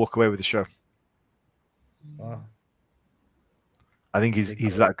well walk away with the show. Wow. I think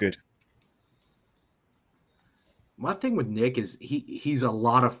he's that good. My thing with Nick is he's a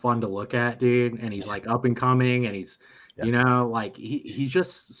lot of fun to look at, dude, and he's like up and coming, and he's like he's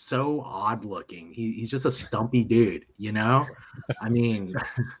just so odd looking. He's just a stumpy dude, you know. I mean,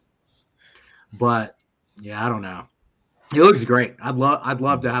 but yeah, I don't know. He looks great. I'd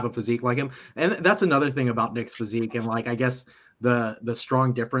love to have a physique like him, and that's another thing about Nick's physique, and like I guess the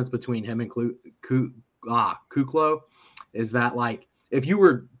strong difference between him and Kuklo is that like if you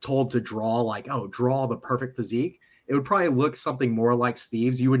were told to draw the perfect physique, it would probably look something more like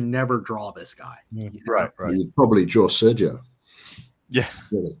Steve's. You would never draw this guy. Yeah. You know? Right. You'd probably draw Sergio. Yeah.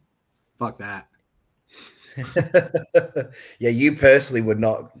 Really. Fuck that. Yeah, you personally would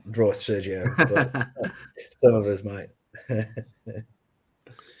not draw Sergio, but some of us might.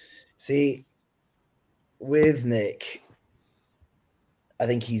 See, with Nick, I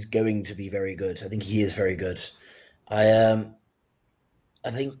think he's going to be very good. I think he is very good. I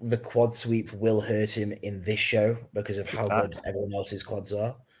think the quad sweep will hurt him in this show because of how good everyone else's quads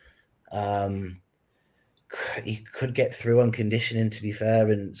are. He could get through on conditioning, to be fair,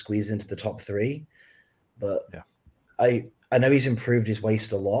 and squeeze into the top three. But I know he's improved his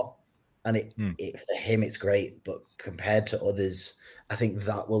waist a lot, and it for him it's great. But compared to others, I think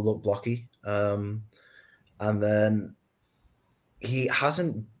that will look blocky. And then he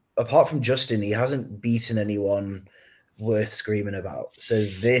hasn't, apart from Justin, he hasn't beaten anyone worth screaming about. So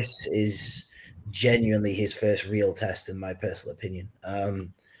this is genuinely his first real test, in my personal opinion,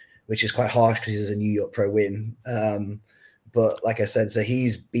 which is quite harsh because he's a New York Pro win. But like I said, so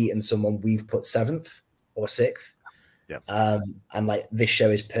he's beaten someone we've put 7th or 6th. Yeah. And like this show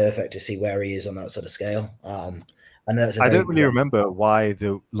is perfect to see where he is on that sort of scale. I know it's I don't really remember why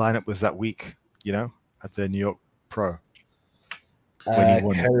the lineup was that weak, at the New York Pro.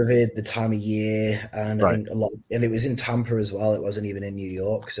 COVID, the time of year, and I think a lot, and it was in Tampa as well. It wasn't even in New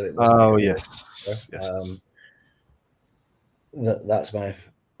York, so it was. Yes. That's my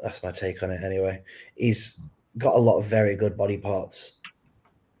take on it. Anyway, he's got a lot of very good body parts.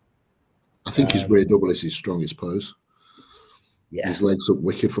 I think his rear double is his strongest pose. Yeah, his legs look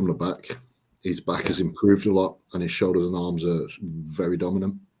wicked from the back. His back has improved a lot, and his shoulders and arms are very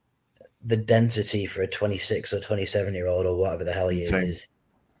dominant. The density for a 26 or 27-year-old or whatever the hell he is,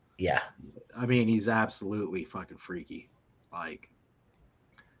 yeah. I mean, he's absolutely fucking freaky. Like,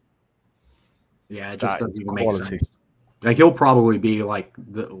 yeah, it just doesn't even make sense. Like, he'll probably be like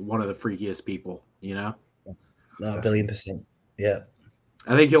one of the freakiest people, No, 1,000,000,000%. Yeah.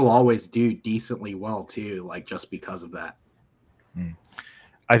 I think he'll always do decently well too, like just because of that.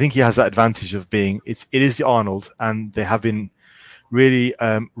 I think he has that advantage of being it is the Arnold, and they have been really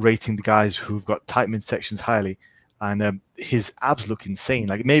rating the guys who've got tight midsections highly, and his abs look insane.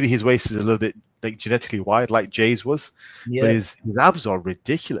 Like maybe his waist is a little bit like genetically wide, like Jay's was, but his abs are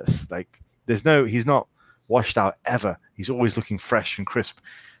ridiculous. Like he's not washed out ever. He's always looking fresh and crisp.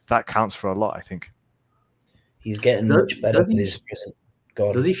 That counts for a lot, I think. He's getting much better than his present.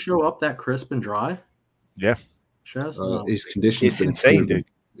 Does he show up that crisp and dry? Yeah. His conditioning is insane, dude.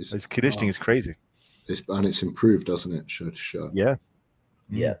 His conditioning is crazy. And it's improved, doesn't it, show to show? Yeah.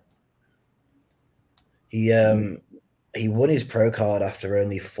 Yeah. He won his pro card after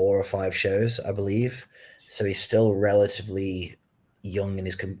only 4 or 5 shows, I believe. So he's still relatively young in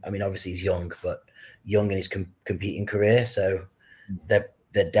his. I mean, obviously he's young, but young in his competing career. So they're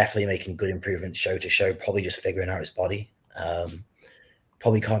definitely making good improvements show to show. Probably just figuring out his body.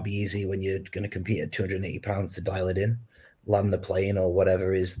 Probably can't be easy when you're going to compete at 280 pounds to dial it in, land the plane, or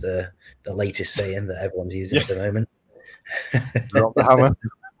whatever is the latest saying that everyone's using at the moment. Drop the hammer.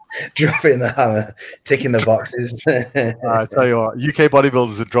 Dropping the hammer, ticking the boxes. I tell you what, UK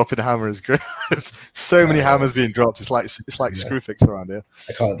bodybuilders are dropping the hammer is great. So many hammers being dropped. It's like Screwfix around here.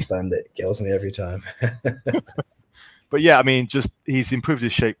 I can't stand it. It kills me every time. But yeah, I mean, just he's improved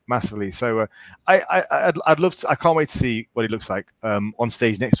his shape massively. So I'd love to. I can't wait to see what he looks like on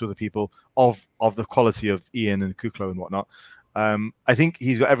stage next to other people of the quality of Ian and Kuklo and whatnot. I think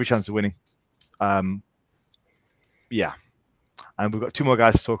he's got every chance of winning. Yeah. And we've got 2 more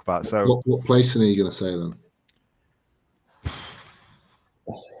guys to talk about. So, what placing are you going to say then?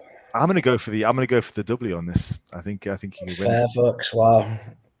 I'm going to go for the W on this. I think he can win. Fair fucks, wow.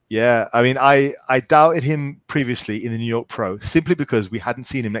 Yeah, I mean, I doubted him previously in the New York Pro simply because we hadn't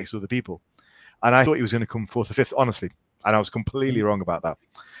seen him next to other people, and I thought he was going to come 4th or 5th, honestly, and I was completely wrong about that.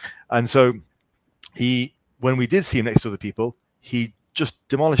 And so when we did see him next to other people, he just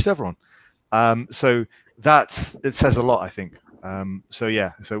demolished everyone. So it says a lot, I think.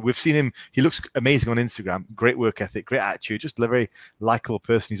 So we've seen him. He looks amazing on Instagram. Great work ethic, great attitude, just a very likable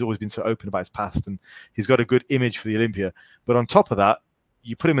person. He's always been so open about his past, and he's got a good image for the Olympia. But on top of that,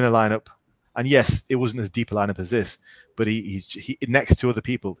 you put him in a lineup, and yes, it wasn't as deep a lineup as this, but he next to other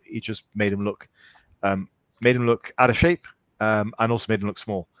people, he just made him look out of shape, and also made him look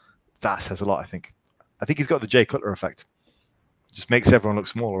small. That says a lot, I think. I think he's got the Jay Cutler effect. Just makes everyone look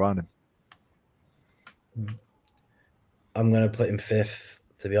small around him. I'm going to put him 5th,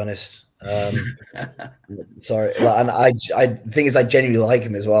 to be honest. Sorry. And the thing is, I genuinely like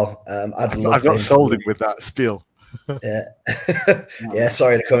him as well. I've not sold him with that spiel. Yeah. Yeah,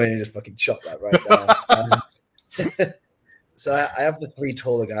 sorry to come in and just fucking chop that right down. So I have the 3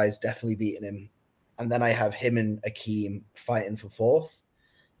 taller guys definitely beating him. And then I have him and Akeem fighting for 4th.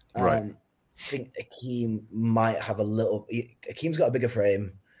 Right. I think Akeem might have Akeem's got a bigger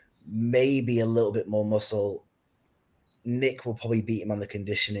frame, maybe a little bit more muscle. Nick will probably beat him on the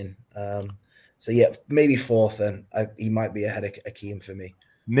conditioning. So yeah, maybe 4th then. He might be ahead of Akeem for me.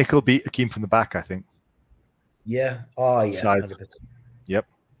 Nick will beat Akeem from the back, I think. Yeah. Oh yeah. Size. Yep.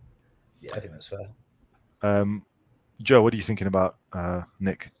 Yeah, I think that's fair. Joe, what are you thinking about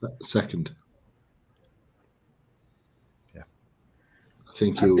Nick? 2nd. Yeah. I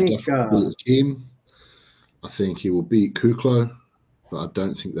think he will definitely beat Akeem. I think he will beat Kuklo, but I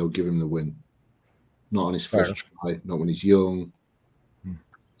don't think they'll give him the win. Not on his first try, not when he's young,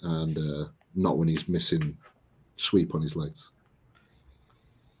 and not when he's missing sweep on his legs.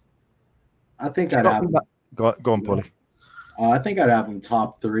 I think I'd have him. Go on, Paulie. I think I'd have him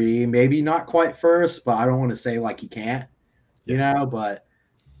top 3, maybe not quite 1st, but I don't want to say like he can't, but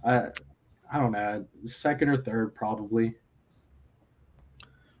I don't know, 2nd or 3rd probably.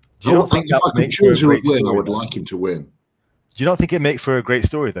 Do you not think that would make for a great story? I would like him to win. Do you not think it'd make for a great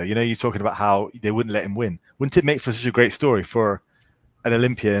story, though? You're talking about how they wouldn't let him win. Wouldn't it make for such a great story for an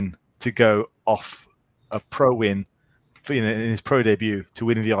Olympian to go off a pro win in his pro debut to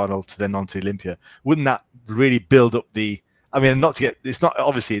winning the Arnold to then on to the Olympia? Wouldn't that really build up the... I mean, it's not,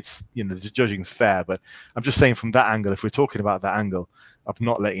 obviously it's, the judging's fair, but I'm just saying from that angle, if we're talking about that angle of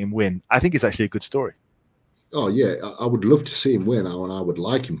not letting him win, I think it's actually a good story. Oh, yeah. I would love to see him win, and I would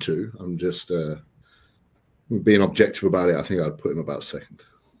like him to. I'm just... being objective about it, I think I'd put him about 2nd.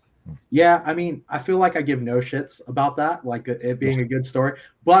 Yeah, I mean, I feel like I give no shits about that, like it being a good story.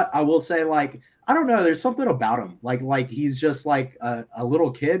 But I will say, like, I don't know, there's something about him. Like he's just like a little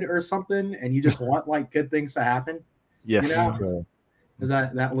kid or something, and you just want like good things to happen. Yes. Is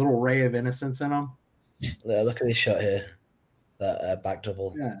that little ray of innocence in him? Yeah, look at this shot here. That back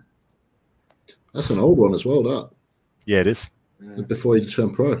double. Yeah. That's an old one as well, that. Yeah, it is. Yeah. Before he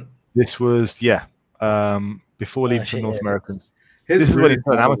turned pro. This was, before leaving for North Americans. This is when he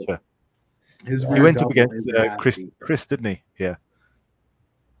turned amateur. He went up against Chris, didn't he? Yeah.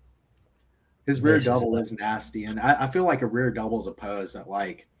 His rear double is nasty, and I feel like a rear double is a pose that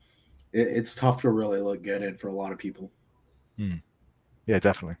like it's tough to really look good in for a lot of people. Yeah,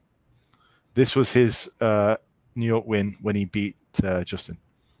 definitely. This was his New York win when he beat Justin.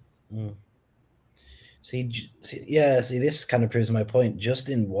 See, this kind of proves my point.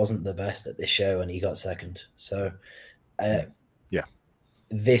 Justin wasn't the best at this show, and he got 2nd. So,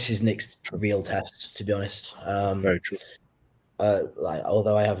 this is Nick's real test, to be honest. Very true. Like,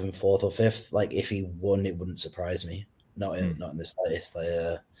 although I have him 4th or 5th, like if he won, it wouldn't surprise me. Not in the slightest.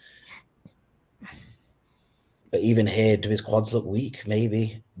 But even here, do his quads look weak?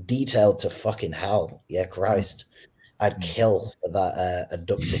 Maybe detailed to fucking hell. Yeah, Christ, I'd kill for that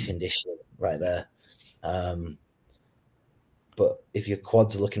adductor condition right there. But if your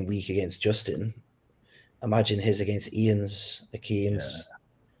quads are looking weak against Justin, imagine his against Ian's, Akeem's,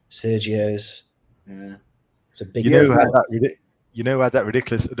 Sergio's. Yeah. It's a big. who had that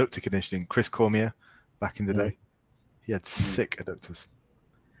ridiculous adductor conditioning? Chris Cormier, back in the day. He had sick adductors.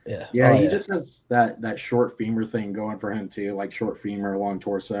 Yeah. He just has that short femur thing going for him too, like short femur, long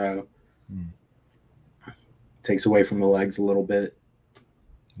torso. Takes away from the legs a little bit.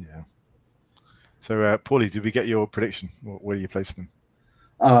 Yeah. So, Paulie, did we get your prediction? Where do you place them?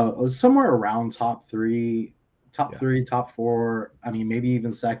 It was somewhere around top three, top 4. I mean, maybe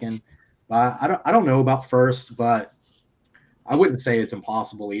even second. But I don't know about first, but I wouldn't say it's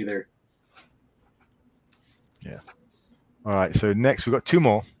impossible either. Yeah. All right. So next we've got 2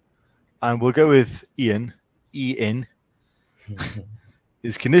 more, and we'll go with Ian. Ian.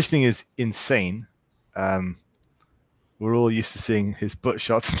 His conditioning is insane. We're all used to seeing his butt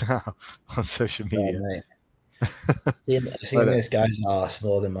shots now on social media. I've seen this guy's arse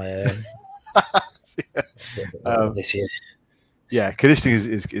more than my own. This year. Yeah, conditioning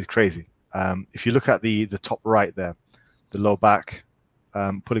is crazy. If you look at the top right there, the low back,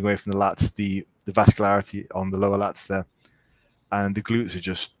 pulling away from the lats, the vascularity on the lower lats there, and the glutes are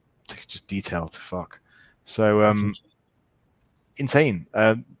just detailed to fuck. So insane.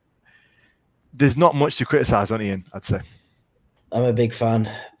 There's not much to criticize on Ian, I'd say. I'm a big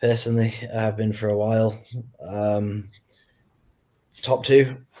fan, personally. I've been for a while. Top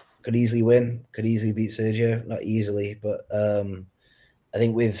 2, could easily win, could easily beat Sergio. Not easily, but I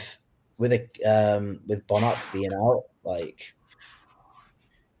think with Bonac being out, like,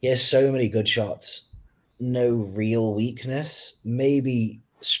 he has so many good shots, no real weakness. Maybe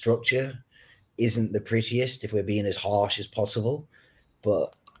structure isn't the prettiest if we're being as harsh as possible,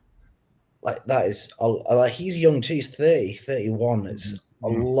 but like that is like, he's young too. He's 30, 31. It's a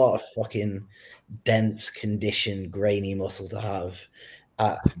lot of fucking dense, conditioned, grainy muscle to have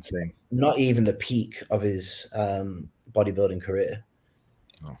at That's insane. Not even the peak of his bodybuilding career.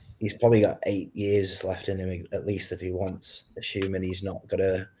 Oh. He's probably got 8 years left in him at least if he wants, assuming he's not got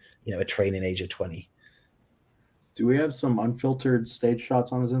a training age of 20. Do we have some unfiltered stage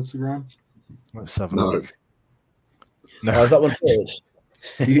shots on his Instagram? Let's have a look. No. Oh, is that one first?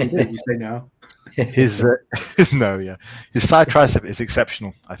 You say no? His no, yeah. His side tricep is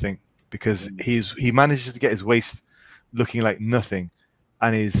exceptional, I think, because he manages to get his waist looking like nothing,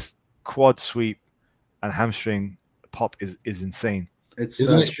 and his quad sweep and hamstring pop is insane.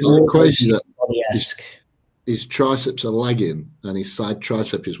 Isn't it crazy that his triceps are lagging and his side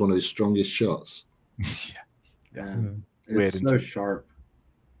tricep is one of his strongest shots? Yeah. It's so sharp.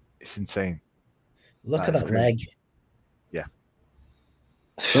 It's insane. Look at that leg. Yeah.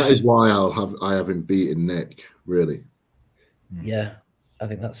 That is why I have him beaten Nick, really. Yeah, I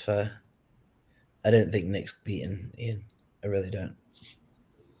think that's fair. I don't think Nick's beaten Ian. I really don't.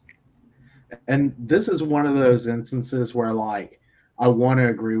 And this is one of those instances where, like, I want to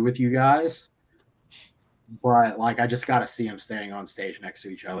agree with you guys, but, like, I just got to see them standing on stage next to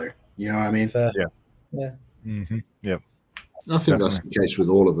each other. You know what I mean? Fair. Yeah. Mm-hmm. Yeah. I think that's the case with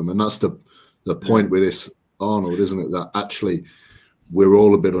all of them. And that's the point with this Arnold, isn't it? That actually we're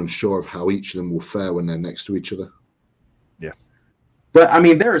all a bit unsure of how each of them will fare when they're next to each other. Yeah. But, I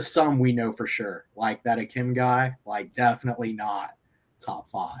mean, there are some we know for sure. Like that Akim guy, like, definitely not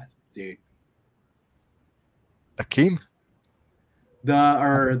top 5, dude. Akeem?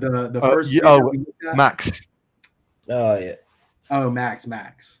 The first Max. Oh yeah. Oh, Max.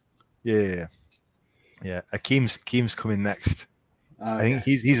 Yeah. Akeem's coming next. I think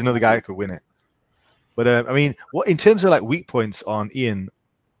he's another guy who could win it. But I mean, what in terms of like weak points on Ian,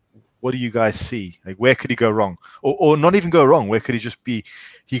 what do you guys see? Like, where could he go wrong, or not even go wrong? Where could he just be?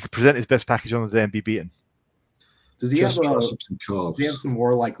 He could present his best package on the day and be beaten. Does he have some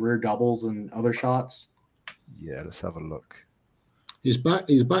more like rear doubles and other shots? Yeah, let's have a look. His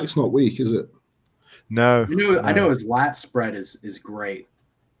back's not weak, is it? No. I know his lat spread is great.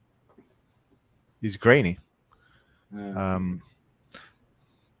 He's grainy. There's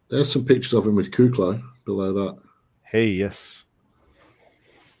some pictures of him with Kukla below that. Hey, yes.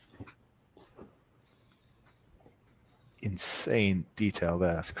 Insane detail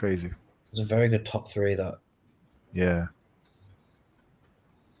there. That's crazy. It's a very good top 3, that. Yeah.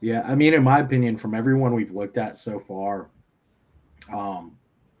 Yeah, I mean, in my opinion, from everyone we've looked at so far,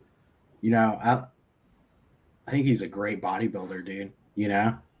 I think he's a great bodybuilder, dude. You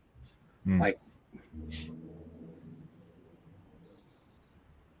know, like.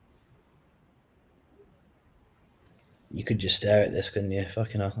 You could just stare at this, couldn't you?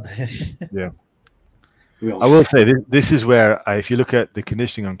 Fucking hell. Yeah. I will say this is where, if you look at the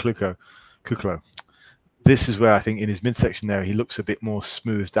conditioning on Kuklo, this is where I think in his midsection there, he looks a bit more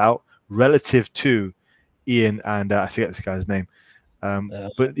smoothed out relative to Ian and I forget this guy's name.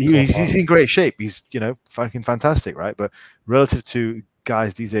 But he's in great shape. He's, fucking fantastic, right? But relative to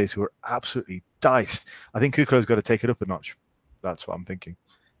guys these days who are absolutely diced, I think Kuklo's got to take it up a notch. That's what I'm thinking.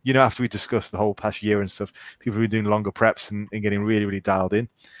 After we discussed the whole past year and stuff, people have been doing longer preps and getting really, really dialed in.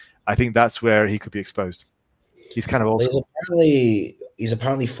 I think that's where he could be exposed. He's kind of old school. He's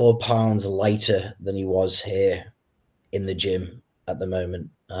apparently 4 pounds lighter than he was here in the gym at the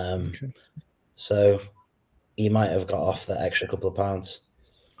moment. So he might have got off that extra couple of pounds.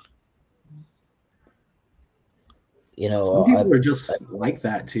 Some people are just like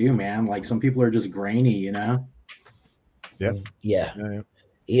that too, man. Like some people are just grainy, Yeah.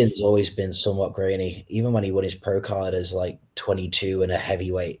 Ian's always been somewhat grainy. Even when he won his pro card as like 22 and a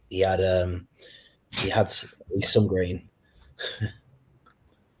heavyweight, he had some grain.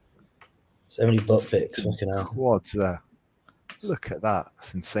 So many butt pics. Fucking hell. Quads there. Look at that.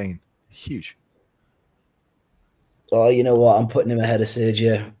 That's insane. Huge. Oh, you know what? I'm putting him ahead of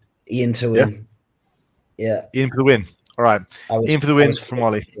Sergio. Ian to win. Yeah. Ian for the win. All right. Ian for the win from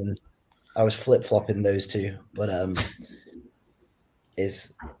Ollie. I was flip-flopping those two, but I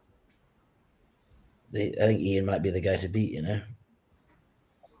think Ian might be the guy to beat,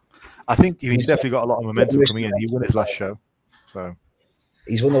 I think he's definitely got a lot of momentum coming in. He won his last show. So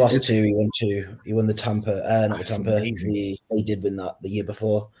he's won the last two. He won two. He won the Tampa, not the Tampa. He did win that the year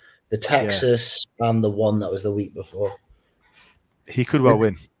before. The Texas and the one that was the week before. He could well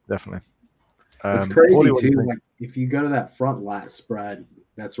win, definitely. It's crazy too. Like, if you go to that front lat spread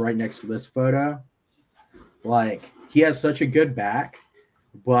that's right next to this photo, like he has such a good back,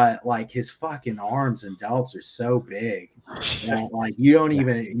 but like his fucking arms and delts are so big that like you don't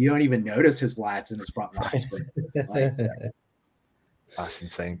even notice his lats in his front lat spread. Like, that's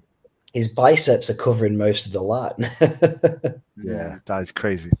insane. His biceps are covering most of the lat. Yeah, that is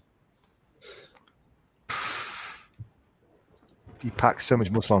crazy. He packs so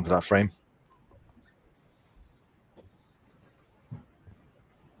much muscle onto that frame.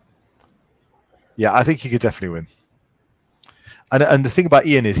 Yeah, I think he could definitely win. And the thing about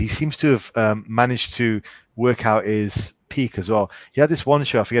Ian is he seems to have managed to work out his peak as well. He had this one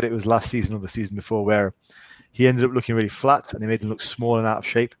show, I forget it was last season or the season before, where he ended up looking really flat and they made him look small and out of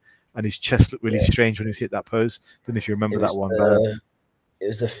shape. And his chest looked really strange when he hit that pose. Don't know if you remember that one. It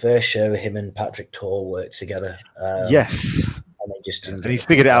was the first show him and Patrick Tor worked together. Yes. And he's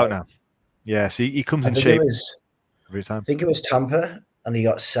figured it out now. Yeah, so he comes in shape every time. I think it was Tampa and he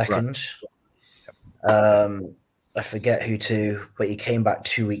got second. Right. I forget who to, but he came back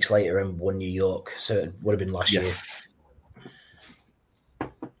 2 weeks later and won New York. So it would have been last year.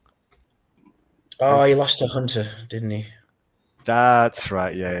 Oh, he lost to Hunter, didn't he? That's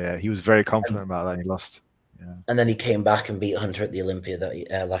right. Yeah. He was very confident about that. And he lost. Yeah. And then he came back and beat Hunter at the Olympia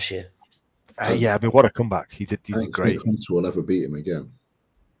last year. Yeah, I mean, what a comeback. He did great. Hunter will never beat him again.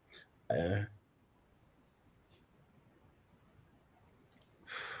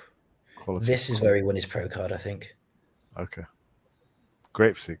 This is where he won his pro card, I think. Okay.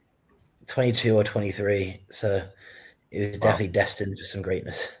 Great physique. 22 or 23. So it was definitely destined for some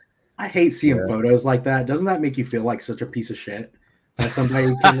greatness. I hate seeing photos like that. Doesn't that make you feel like such a piece of shit? That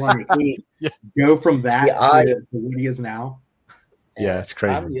somebody can like go from that to what he is now? Yeah, it's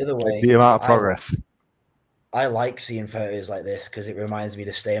crazy. I'm the other way. The amount of progress. I like seeing photos like this because it reminds me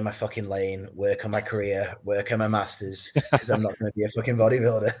to stay in my fucking lane, work on my career, work on my masters, because I'm not going to be a fucking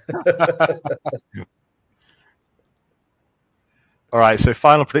bodybuilder. All right, so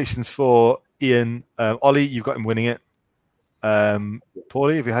final predictions for Ian. Ollie, you've got him winning it.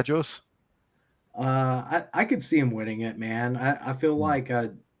 Paulie, have you had yours? I could see him winning it, man. I feel like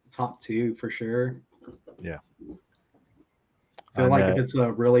top two for sure. Yeah. I feel like if it's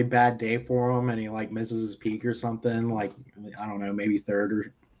a really bad day for him and he like misses his peak or something, like I don't know, maybe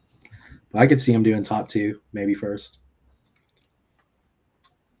third but I could see him doing top two, maybe first.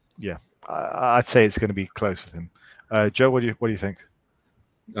 Yeah, I'd say it's going to be close with him. Joe, what do you think?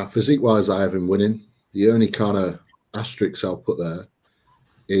 Physique wise, I have him winning. The only kind of asterisk I'll put there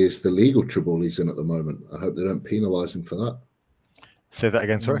is the legal trouble he's in at the moment. I hope they don't penalise him for that. Say that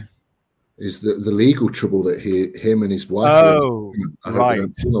again, sorry. Is the legal trouble that him and his wife? I hope they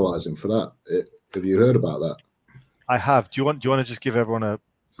don't penalise him for that. Have you heard about that? I have. Do you want to just give everyone a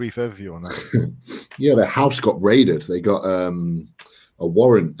brief overview on that. Yeah, their house got raided. They got a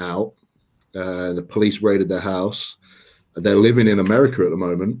warrant out. The police raided their house. They're living in America at the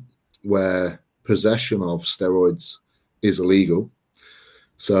moment, where possession of steroids is illegal.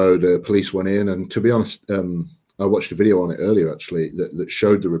 So the police went in, and to be honest, I watched a video on it earlier, actually, that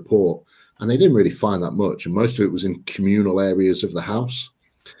showed the report, and they didn't really find that much, and most of it was in communal areas of the house.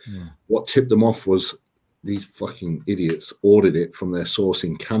 Yeah. What tipped them off was these fucking idiots ordered it from their source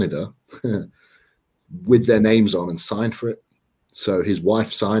in Canada with their names on and signed for it. So his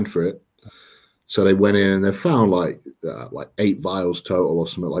wife signed for it. So they went in and they found like 8 vials total or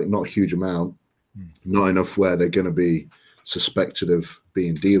something, like not a huge amount, not enough where they're going to be suspected of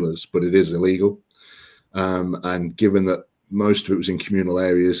being dealers, but it is illegal. And given that most of it was in communal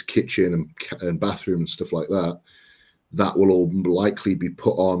areas, kitchen and bathroom and stuff like that, that will all likely be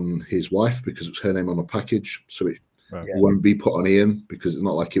put on his wife because it's her name on the package. So it won't be put on Ian because it's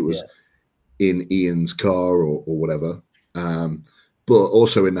not like it was in Ian's car or whatever. But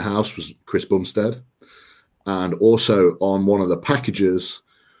also in the house was Chris Bumstead. And also on one of the packages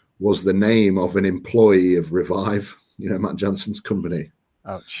was the name of an employee of Revive, Matt Jansen's company.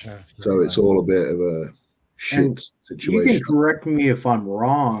 Ouch. So it's all a bit of a shit situation. You can correct me if I'm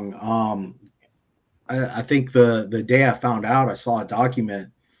wrong. I think the day I found out, I saw a document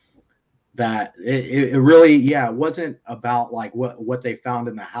that it really, it wasn't about like what they found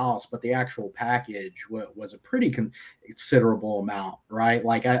in the house, but the actual package was a pretty considerable amount, right?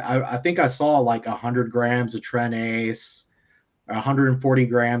 Like I think I saw like 100 grams of Tren Ace, 140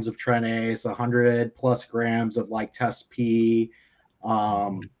 grams of Tren Ace, 100 plus grams of like Test P,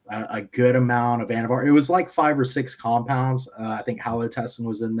 a good amount of Anavar. It was like 5 or 6 compounds. I think Halotestin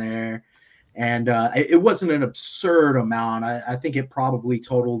was in there. And it wasn't an absurd amount. I think it probably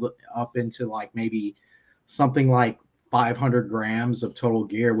totaled up into like maybe something like 500 grams of total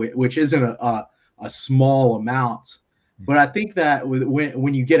gear, which isn't a small amount. But I think that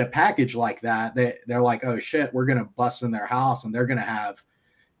when you get a package like that, they're like, oh shit, we're gonna bust in their house and they're gonna have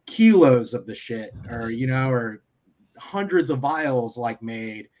kilos of the shit, or hundreds of vials like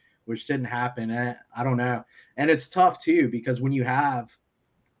made, which didn't happen. And I don't know. And it's tough too because when you have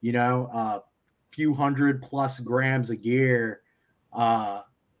a few 100 plus grams of gear,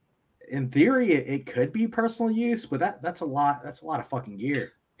 in theory it could be personal use, but that's a lot of fucking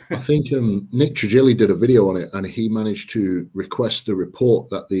gear. I think Nick Trigilli did a video on it, and he managed to request the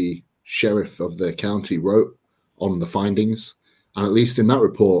report that the sheriff of the county wrote on the findings, and at least in that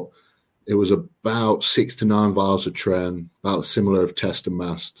report it was about 6 to 9 vials of Tren, about similar of Test and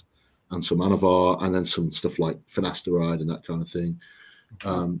Mast, and some Anavar, and then some stuff like finasteride and that kind of thing.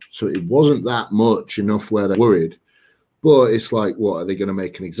 So it wasn't that much enough where they're worried, but it's like, what are they going to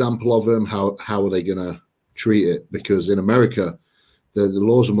make an example of him? How are they going to treat it? Because in America, the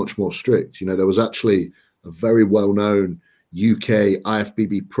laws are much more strict. There was actually a very well-known UK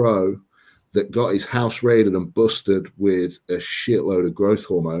IFBB pro that got his house raided and busted with a shitload of growth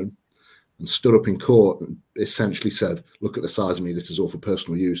hormone and stood up in court and essentially said, look at the size of me, this is all for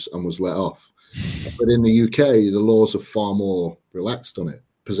personal use, and was let off. But in the UK, the laws are far more relaxed on it.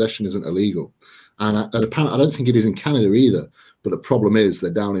 Possession isn't illegal. And apparently, I don't think it is in Canada either. But the problem is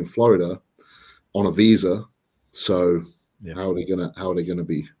they're down in Florida on a visa. So how are they gonna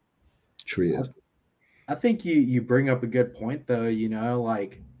be treated? I think you bring up a good point though,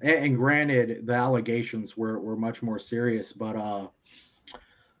 like, and granted the allegations were much more serious, but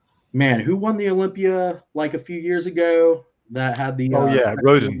man, who won the Olympia like a few years ago that had the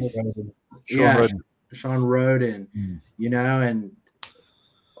Roden. Sean Roden, and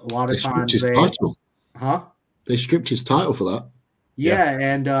a lot of times they stripped his title for that.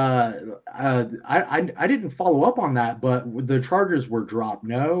 And I didn't follow up on that, but the charges were dropped,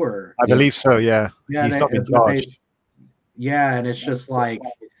 no? Or I believe so, yeah. He's not been charged. And it's just like,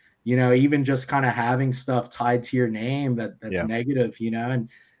 even just kind of having stuff tied to your name that's negative, and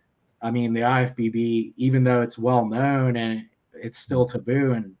I mean the IFBB, even though it's well known and it's still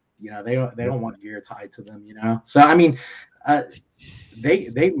taboo, and they don't want gear tied to them, So I mean,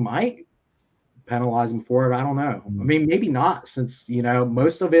 they might penalize him for it. I don't know. I mean, maybe not, since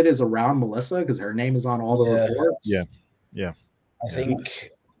most of it is around Melissa because her name is on all the reports. Yeah. I think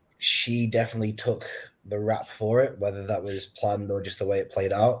she definitely took the rap for it, whether that was planned or just the way it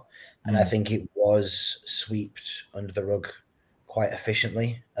played out. And I think it was swept under the rug quite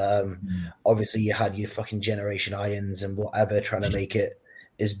efficiently. Obviously, you had your fucking Generation Irons and whatever trying to make it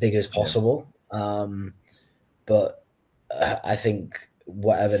as big as possible. But I think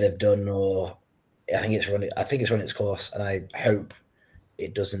whatever they've done, I think it's run its course, and I hope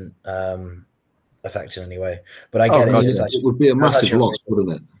it doesn't effect in any way. But I get God, it. Yeah, it would be a massive loss,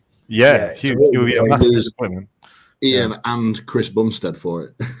 wouldn't it? Yeah, Yeah, huge. so It would be a massive disappointment. Ian and Chris Bumstead for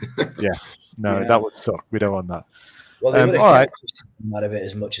it. No, that would suck. We don't want that. Well, they would have all right. kept Chris out of it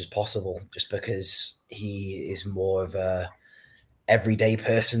as much as possible, just because he is more of a everyday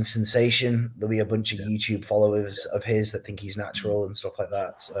person sensation. There'll be a bunch of YouTube followers of his that think he's natural and stuff like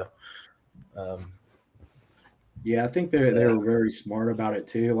that. So, Yeah, I think they were very smart about it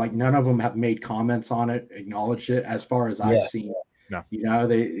too. Like none of them have made comments on it, acknowledged it, as far as I've seen. No. You know,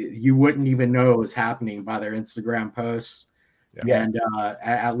 you wouldn't even know it was happening by their Instagram posts. Yeah. And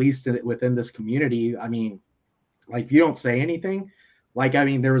at least within this community, I mean, like if you don't say anything, like I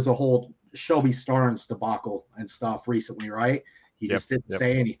mean, there was a whole Shelby Starnes debacle and stuff recently, right? He just didn't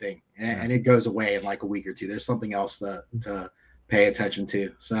say anything, and it goes away in like a week or two. There's something else to pay attention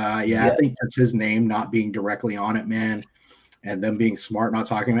to. So I think that's his name not being directly on it, man, and them being smart, not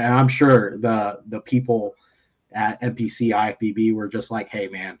talking. And I'm sure the people at NPC IFBB were just like, hey,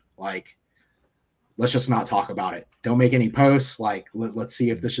 man, like let's just not talk about it. Don't make any posts. Like let's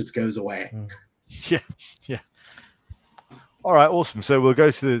see if this just goes away. Yeah. All right, awesome. So we'll go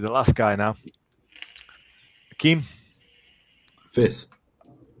to the last guy now. Akeem. Fifth.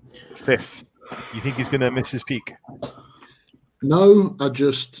 You think he's going to miss his peak? No, I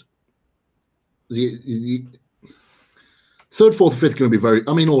just the third, fourth, fifth going to be very.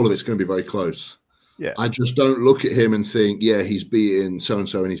 I mean, all of it's going to be very close. Yeah. I just don't look at him and think, yeah, he's beating so and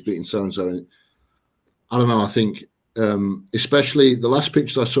so and he's beating so and so. I don't know. I think, especially the last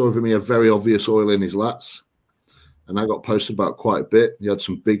pictures I saw of him, he had very obvious oil in his lats, and that got posted about quite a bit. He had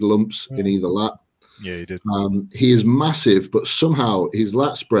some big lumps in either lat. Yeah, he did. He is massive, but somehow his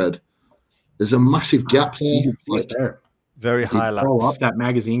lat spread, there's a massive gap there. You can see it there. Very high Roll lats. up that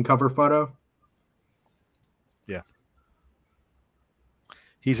magazine cover photo. Yeah.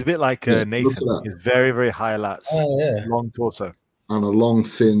 He's a bit like Nathan. He's very, very high lats. Oh, yeah. Long torso. And a long,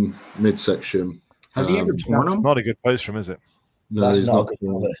 thin midsection. Has he ever torn That's them? not a good pose from, is it? No, That's he's not not. a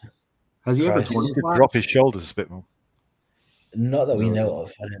good cover. Has he ever Christ. torn He his could lats? drop his shoulders a bit more. Not that we know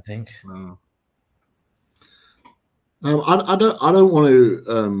of, I don't think. No. I don't want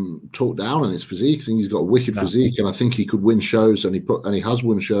to talk down on his physique. I think he's got a wicked physique, and I think he could win shows, and he has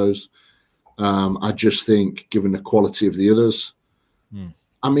won shows. I just think, given the quality of the others,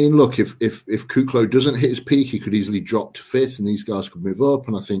 I mean, look, if Kuklo doesn't hit his peak, he could easily drop to fifth, and these guys could move up.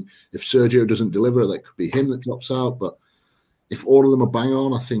 And I think if Sergio doesn't deliver, that could be him that drops out. But if all of them are bang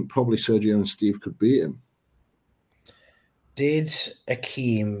on, I think probably Sergio and Steve could beat him. Did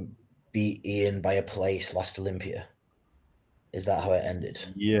Akeem beat Ian by a place last Olympia? Is that how it ended?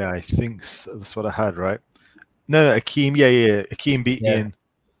 Yeah, I think so. That's what I had, right? No, Akeem. Yeah. Akeem beat Ian.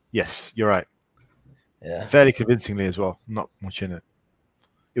 Yes, you're right. Yeah. Fairly convincingly as well. Not much in it.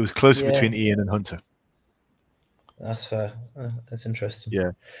 It was closer between Ian and Hunter. That's fair. That's interesting.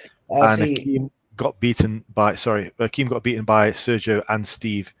 Yeah. And Akeem got beaten by Sergio and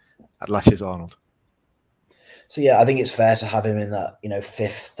Steve at last year's Arnold. So I think it's fair to have him in that,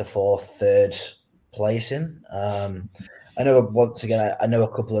 fifth, the fourth, third placing. I know once again, I know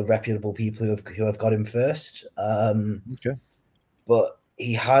a couple of reputable people who have got him first. Okay. But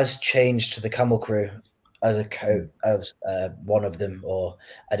he has changed to the Camel Crew as a coach, as one of them, or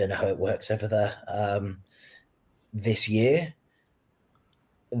I don't know how it works over there. This year,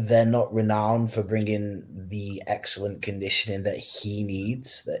 they're not renowned for bringing the excellent conditioning that he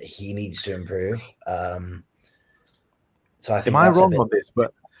needs to improve. So I think Am I wrong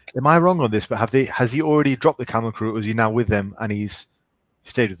on this? But has he already dropped the Camel Crew, or is he now with them and he's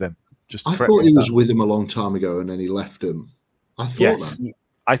stayed with them? I thought he was with him a long time ago and then he left him. I thought that.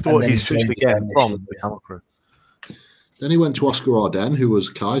 I thought he switched again from the Camel Crew. Then he went to Oscar Arden, who was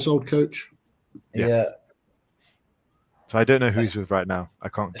Kai's old coach. Yeah. So I don't know who he's with right now. I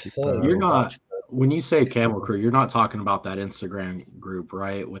can't keep. You're not. When you say Camel Crew, you're not talking about that Instagram group,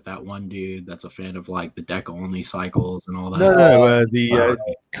 right? With that one dude that's a fan of like the deck only cycles and all that. No, the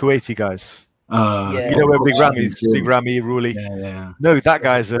Kuwaiti guys. You know where Big Ramy, Ruli. Yeah. No, that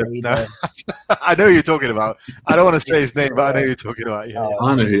guy's no. I know who you're talking about. I don't want to say his name, but I know who you're talking about. Yeah.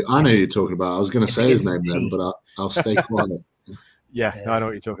 I know who you're talking about. I was going to say his name then, but I'll stay quiet. Yeah, no, I know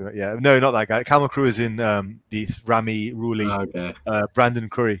what you're talking about. Yeah, no, not that guy. Camel Crew is in the Ramy, Ruli, Brandon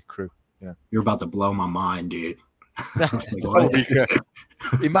Curry crew. Yeah, you're about to blow my mind, dude.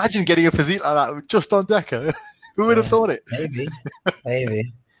 Imagine getting a physique like that just on Deca. Who would have thought it? Maybe.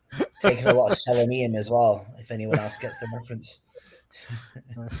 Taking a lot of selenium as well, if anyone else gets the reference.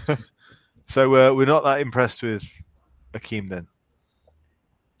 So we're not that impressed with Akeem then?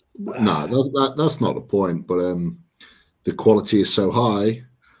 No, that's not the point. But the quality is so high.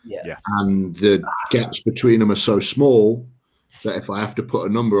 and the gaps between them are so small that if I have to put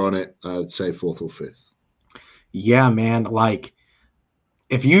a number on it, I'd say 4th or 5th. Yeah, man. Like,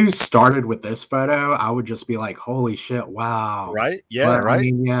 if you started with this photo, I would just be like, "Holy shit, wow!" Right? Yeah, But, right.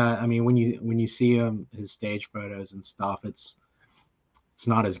 I mean, when you see his stage photos and stuff, it's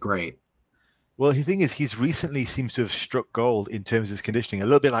not as great. Well, the thing is, he's recently seems to have struck gold in terms of his conditioning, a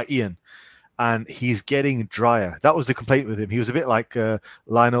little bit like Ian, and he's getting drier. That was the complaint with him. He was a bit like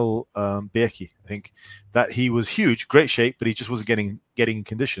Lionel Bierke, I think, that he was huge, great shape, but he just wasn't getting in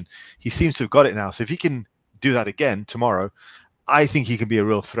condition. He seems to have got it now. So if he can do that again tomorrow, I think he can be a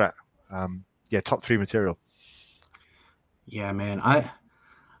real threat. Top 3 material. Yeah, man. I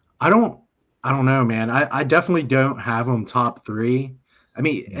don't know, man. I definitely don't have him top 3. I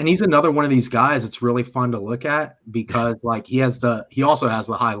mean, and he's another one of these guys that's really fun to look at because like he also has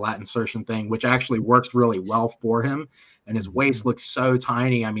the high lat insertion thing, which actually works really well for him. And his waist looks so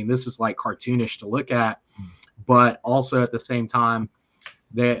tiny. I mean, this is like cartoonish to look at, but also at the same time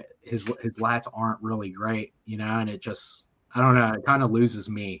that his lats aren't really great, and it just, I don't know, it kind of loses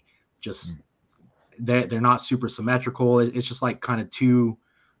me. Just they're not super symmetrical. It's just like kind of two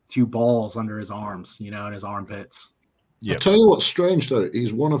balls under his arms, and his armpits. I'll tell you what's strange, though.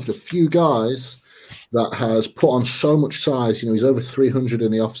 He's one of the few guys that has put on so much size. He's over 300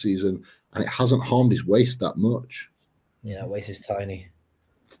 in the off-season, and it hasn't harmed his waist that much. Yeah, waist is tiny.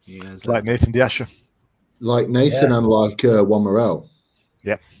 Yeah, it's like Nathan D'Asher. Like Nathan and like Juan Morel.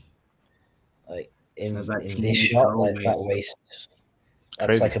 Yeah. Like in this shot, like that waist,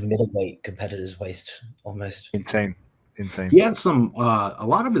 that's crazy. Like a middleweight competitor's waist, almost. Insane. He has some a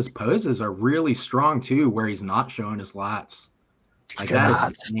lot of his poses are really strong too, where he's not showing his lats. Like that's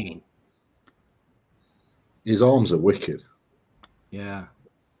insane. His arms are wicked. Yeah.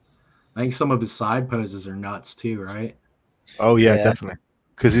 I think some of his side poses are nuts too, right? Oh yeah. Definitely.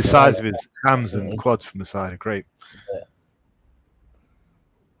 Because his size of his hams and quads from the side are great. Yeah.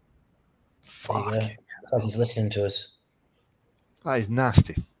 Fuck. It's like he's listening to us. That is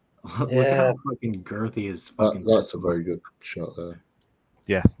nasty. Look at how fucking girthy his fucking. That's a very good shot there.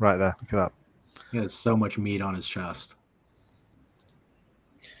 Yeah, right there. Look at that. He has so much meat on his chest.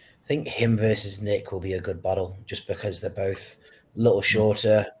 I think him versus Nick will be a good battle, just because they're both a little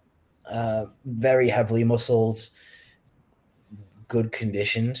shorter, very heavily muscled, good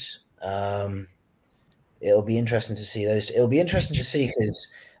conditions. It'll be interesting to see those. It'll be interesting to see because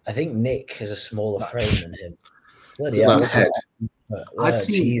I think Nick has a smaller frame than him. Bloody hell. I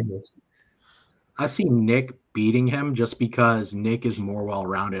see Nick beating him just because Nick is more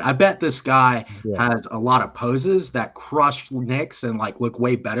well-rounded. I bet this guy has a lot of poses that crush Nick's and like look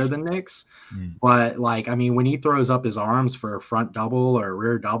way better than Nick's. But like, I mean, when he throws up his arms for a front double or a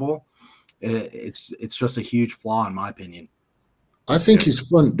rear double, it's just a huge flaw in my opinion. I think his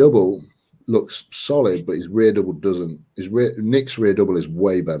front double looks solid, but his rear double doesn't. Nick's rear double is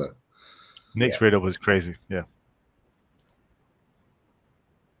way better. Nick's rear double is crazy. Yeah.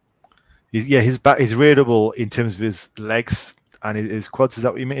 His rear double in terms of his legs and his quads. Is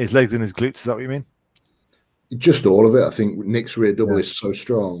that what you mean? His legs and his glutes. Is that what you mean? Just all of it. I think Nick's rear double is so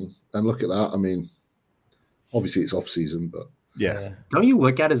strong. And look at that. I mean, obviously it's off season, but yeah. Don't you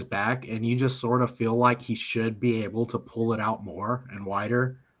look at his back and you just sort of feel like he should be able to pull it out more and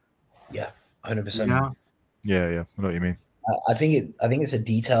wider? Yeah, 100%. Yeah. I know what you mean. I think it's a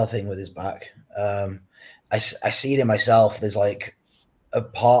detail thing with his back. I see it in myself. There's like a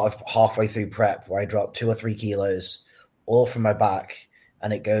part of halfway through prep where I drop 2 or 3 kilos all from my back,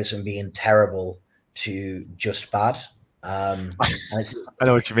 and it goes from being terrible to just bad. I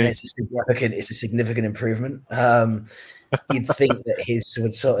know what you mean. It's a significant improvement. You'd think that his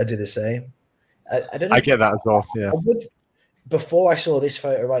would sort of do the same. I don't know. I get that as well. Yeah. Before I saw this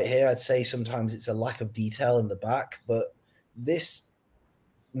photo right here, I'd say sometimes it's a lack of detail in the back, but this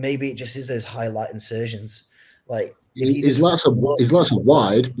maybe it just is those highlight insertions. Like his lats are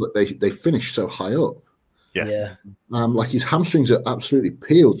wide, but they finish so high up. Yeah. Like his hamstrings are absolutely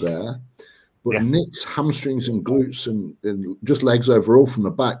peeled there, but Nick's hamstrings and glutes and just legs overall from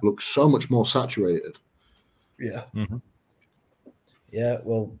the back look so much more saturated. Yeah. Mm-hmm. Yeah.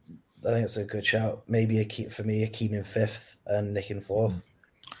 Well, I think it's a good shout. Maybe Akeem in 5th and Nick in 4th.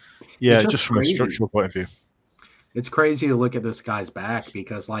 Yeah, just from a structural point of view. It's crazy to look at this guy's back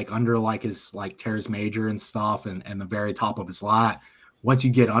because like under like his like teres major and stuff and the very top of his lat, once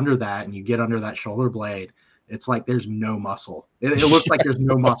you get under that and you get under that shoulder blade, it's like there's no muscle. It looks like there's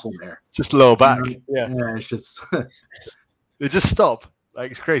no muscle there. Just lower back. Yeah, it's just they just stop. Like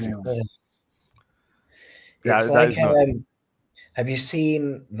it's crazy. It's Have you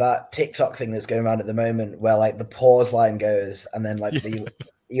seen that TikTok thing that's going around at the moment where like the pause line goes and then like they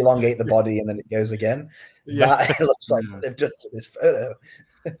elongate the body and then it goes again? That looks like what they've done to this photo.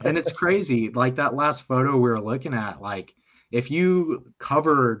 And it's crazy. Like that last photo we were looking at, like if you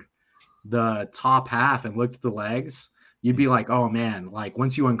covered the top half and looked at the legs, you'd be like, oh man, like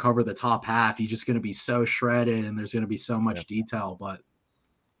once you uncover the top half, you're just going to be so shredded and there's going to be so much detail, but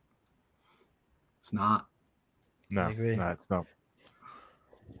it's not. No, it's not.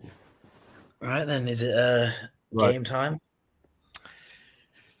 Right then, is it game time?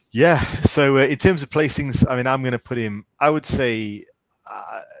 Yeah. So in terms of placings, I mean, I'm going to put him, I would say,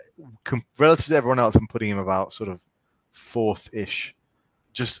 relative to everyone else, I'm putting him about sort of fourth-ish,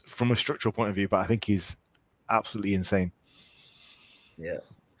 just from a structural point of view, but I think he's absolutely insane. Yeah.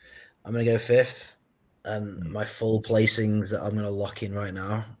 I'm going to go fifth, and my full placings that I'm going to lock in right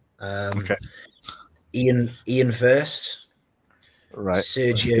now. Okay. Ian first. Right.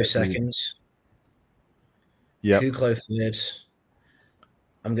 Sergio second. Yeah. Kuklo third.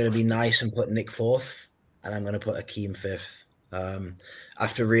 I'm going to be nice and put Nick fourth, and I'm going to put Akeem fifth.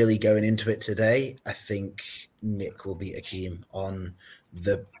 After really going into it today, I think Nick will beat Akeem on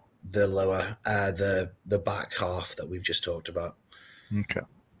the lower the back half that we've just talked about. Okay.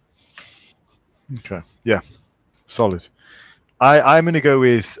 Yeah. Solid. I'm going to go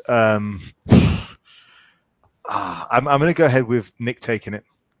with I'm going to go ahead with Nick taking it,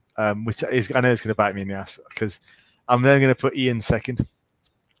 which is, I know it's going to bite me in the ass because I'm then going to put Ian second.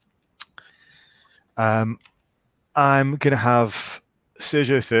 I'm going to have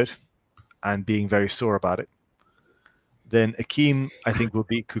Sergio third and being very sore about it. Then Akeem, I think, will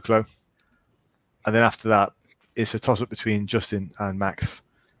beat Kuklo. And then after that, it's a toss-up between Justin and Max.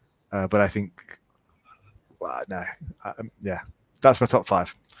 But I think, that's my top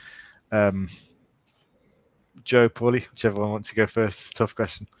five. Joe, Paulie, whichever one wants to go first. It's a tough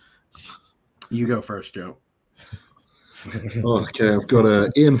question. You go first, Joe. Okay, I've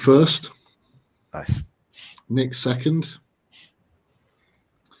got Ian first. Nice. Nick second.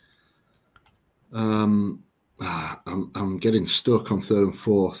 I'm getting stuck on third and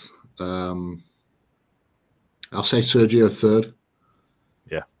fourth. I'll say Sergio third.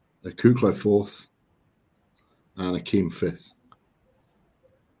 Yeah. Kuklo fourth. And Akeem fifth.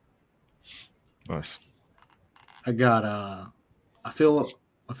 Nice. I got I feel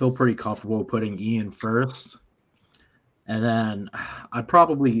pretty comfortable putting Ian first. And then I'd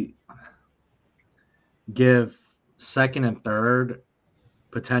probably give second and third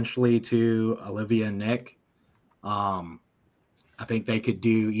potentially to Olivia and Nick. I think they could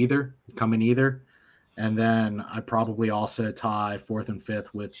come in either. And then I'd probably also tie fourth and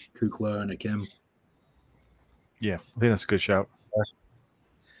fifth with Kuklo and Akeem. Yeah, I think that's a good shout.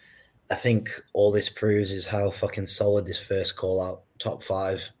 I think all this proves is how fucking solid this first call out top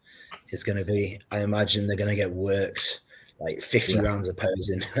five is going to be. I imagine they're going to get worked like 50 rounds of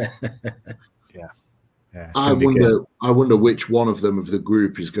posing. Yeah. I wonder which one of them of the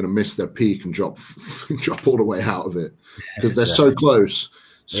group is going to miss their peak and drop all the way out of it, because they're so close.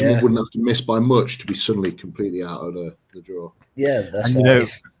 Someone wouldn't have to miss by much to be suddenly completely out of the draw. Yeah, that's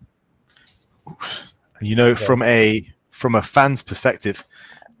from a fan's perspective,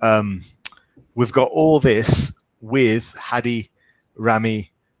 we've got all this with Hadi,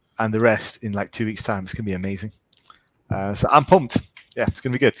 Rami, and the rest in like 2 weeks' time. It's going to be amazing. So I'm pumped. Yeah, it's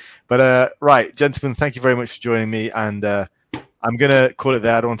going to be good. But right, gentlemen, thank you very much for joining me. And I'm going to call it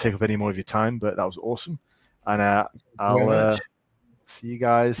there. I don't want to take up any more of your time, but that was awesome. And I'll see you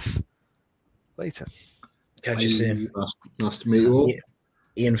guys later. Catch you soon. Nice to meet you all.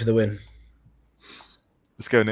 Ian for the win. Let's go, Nick.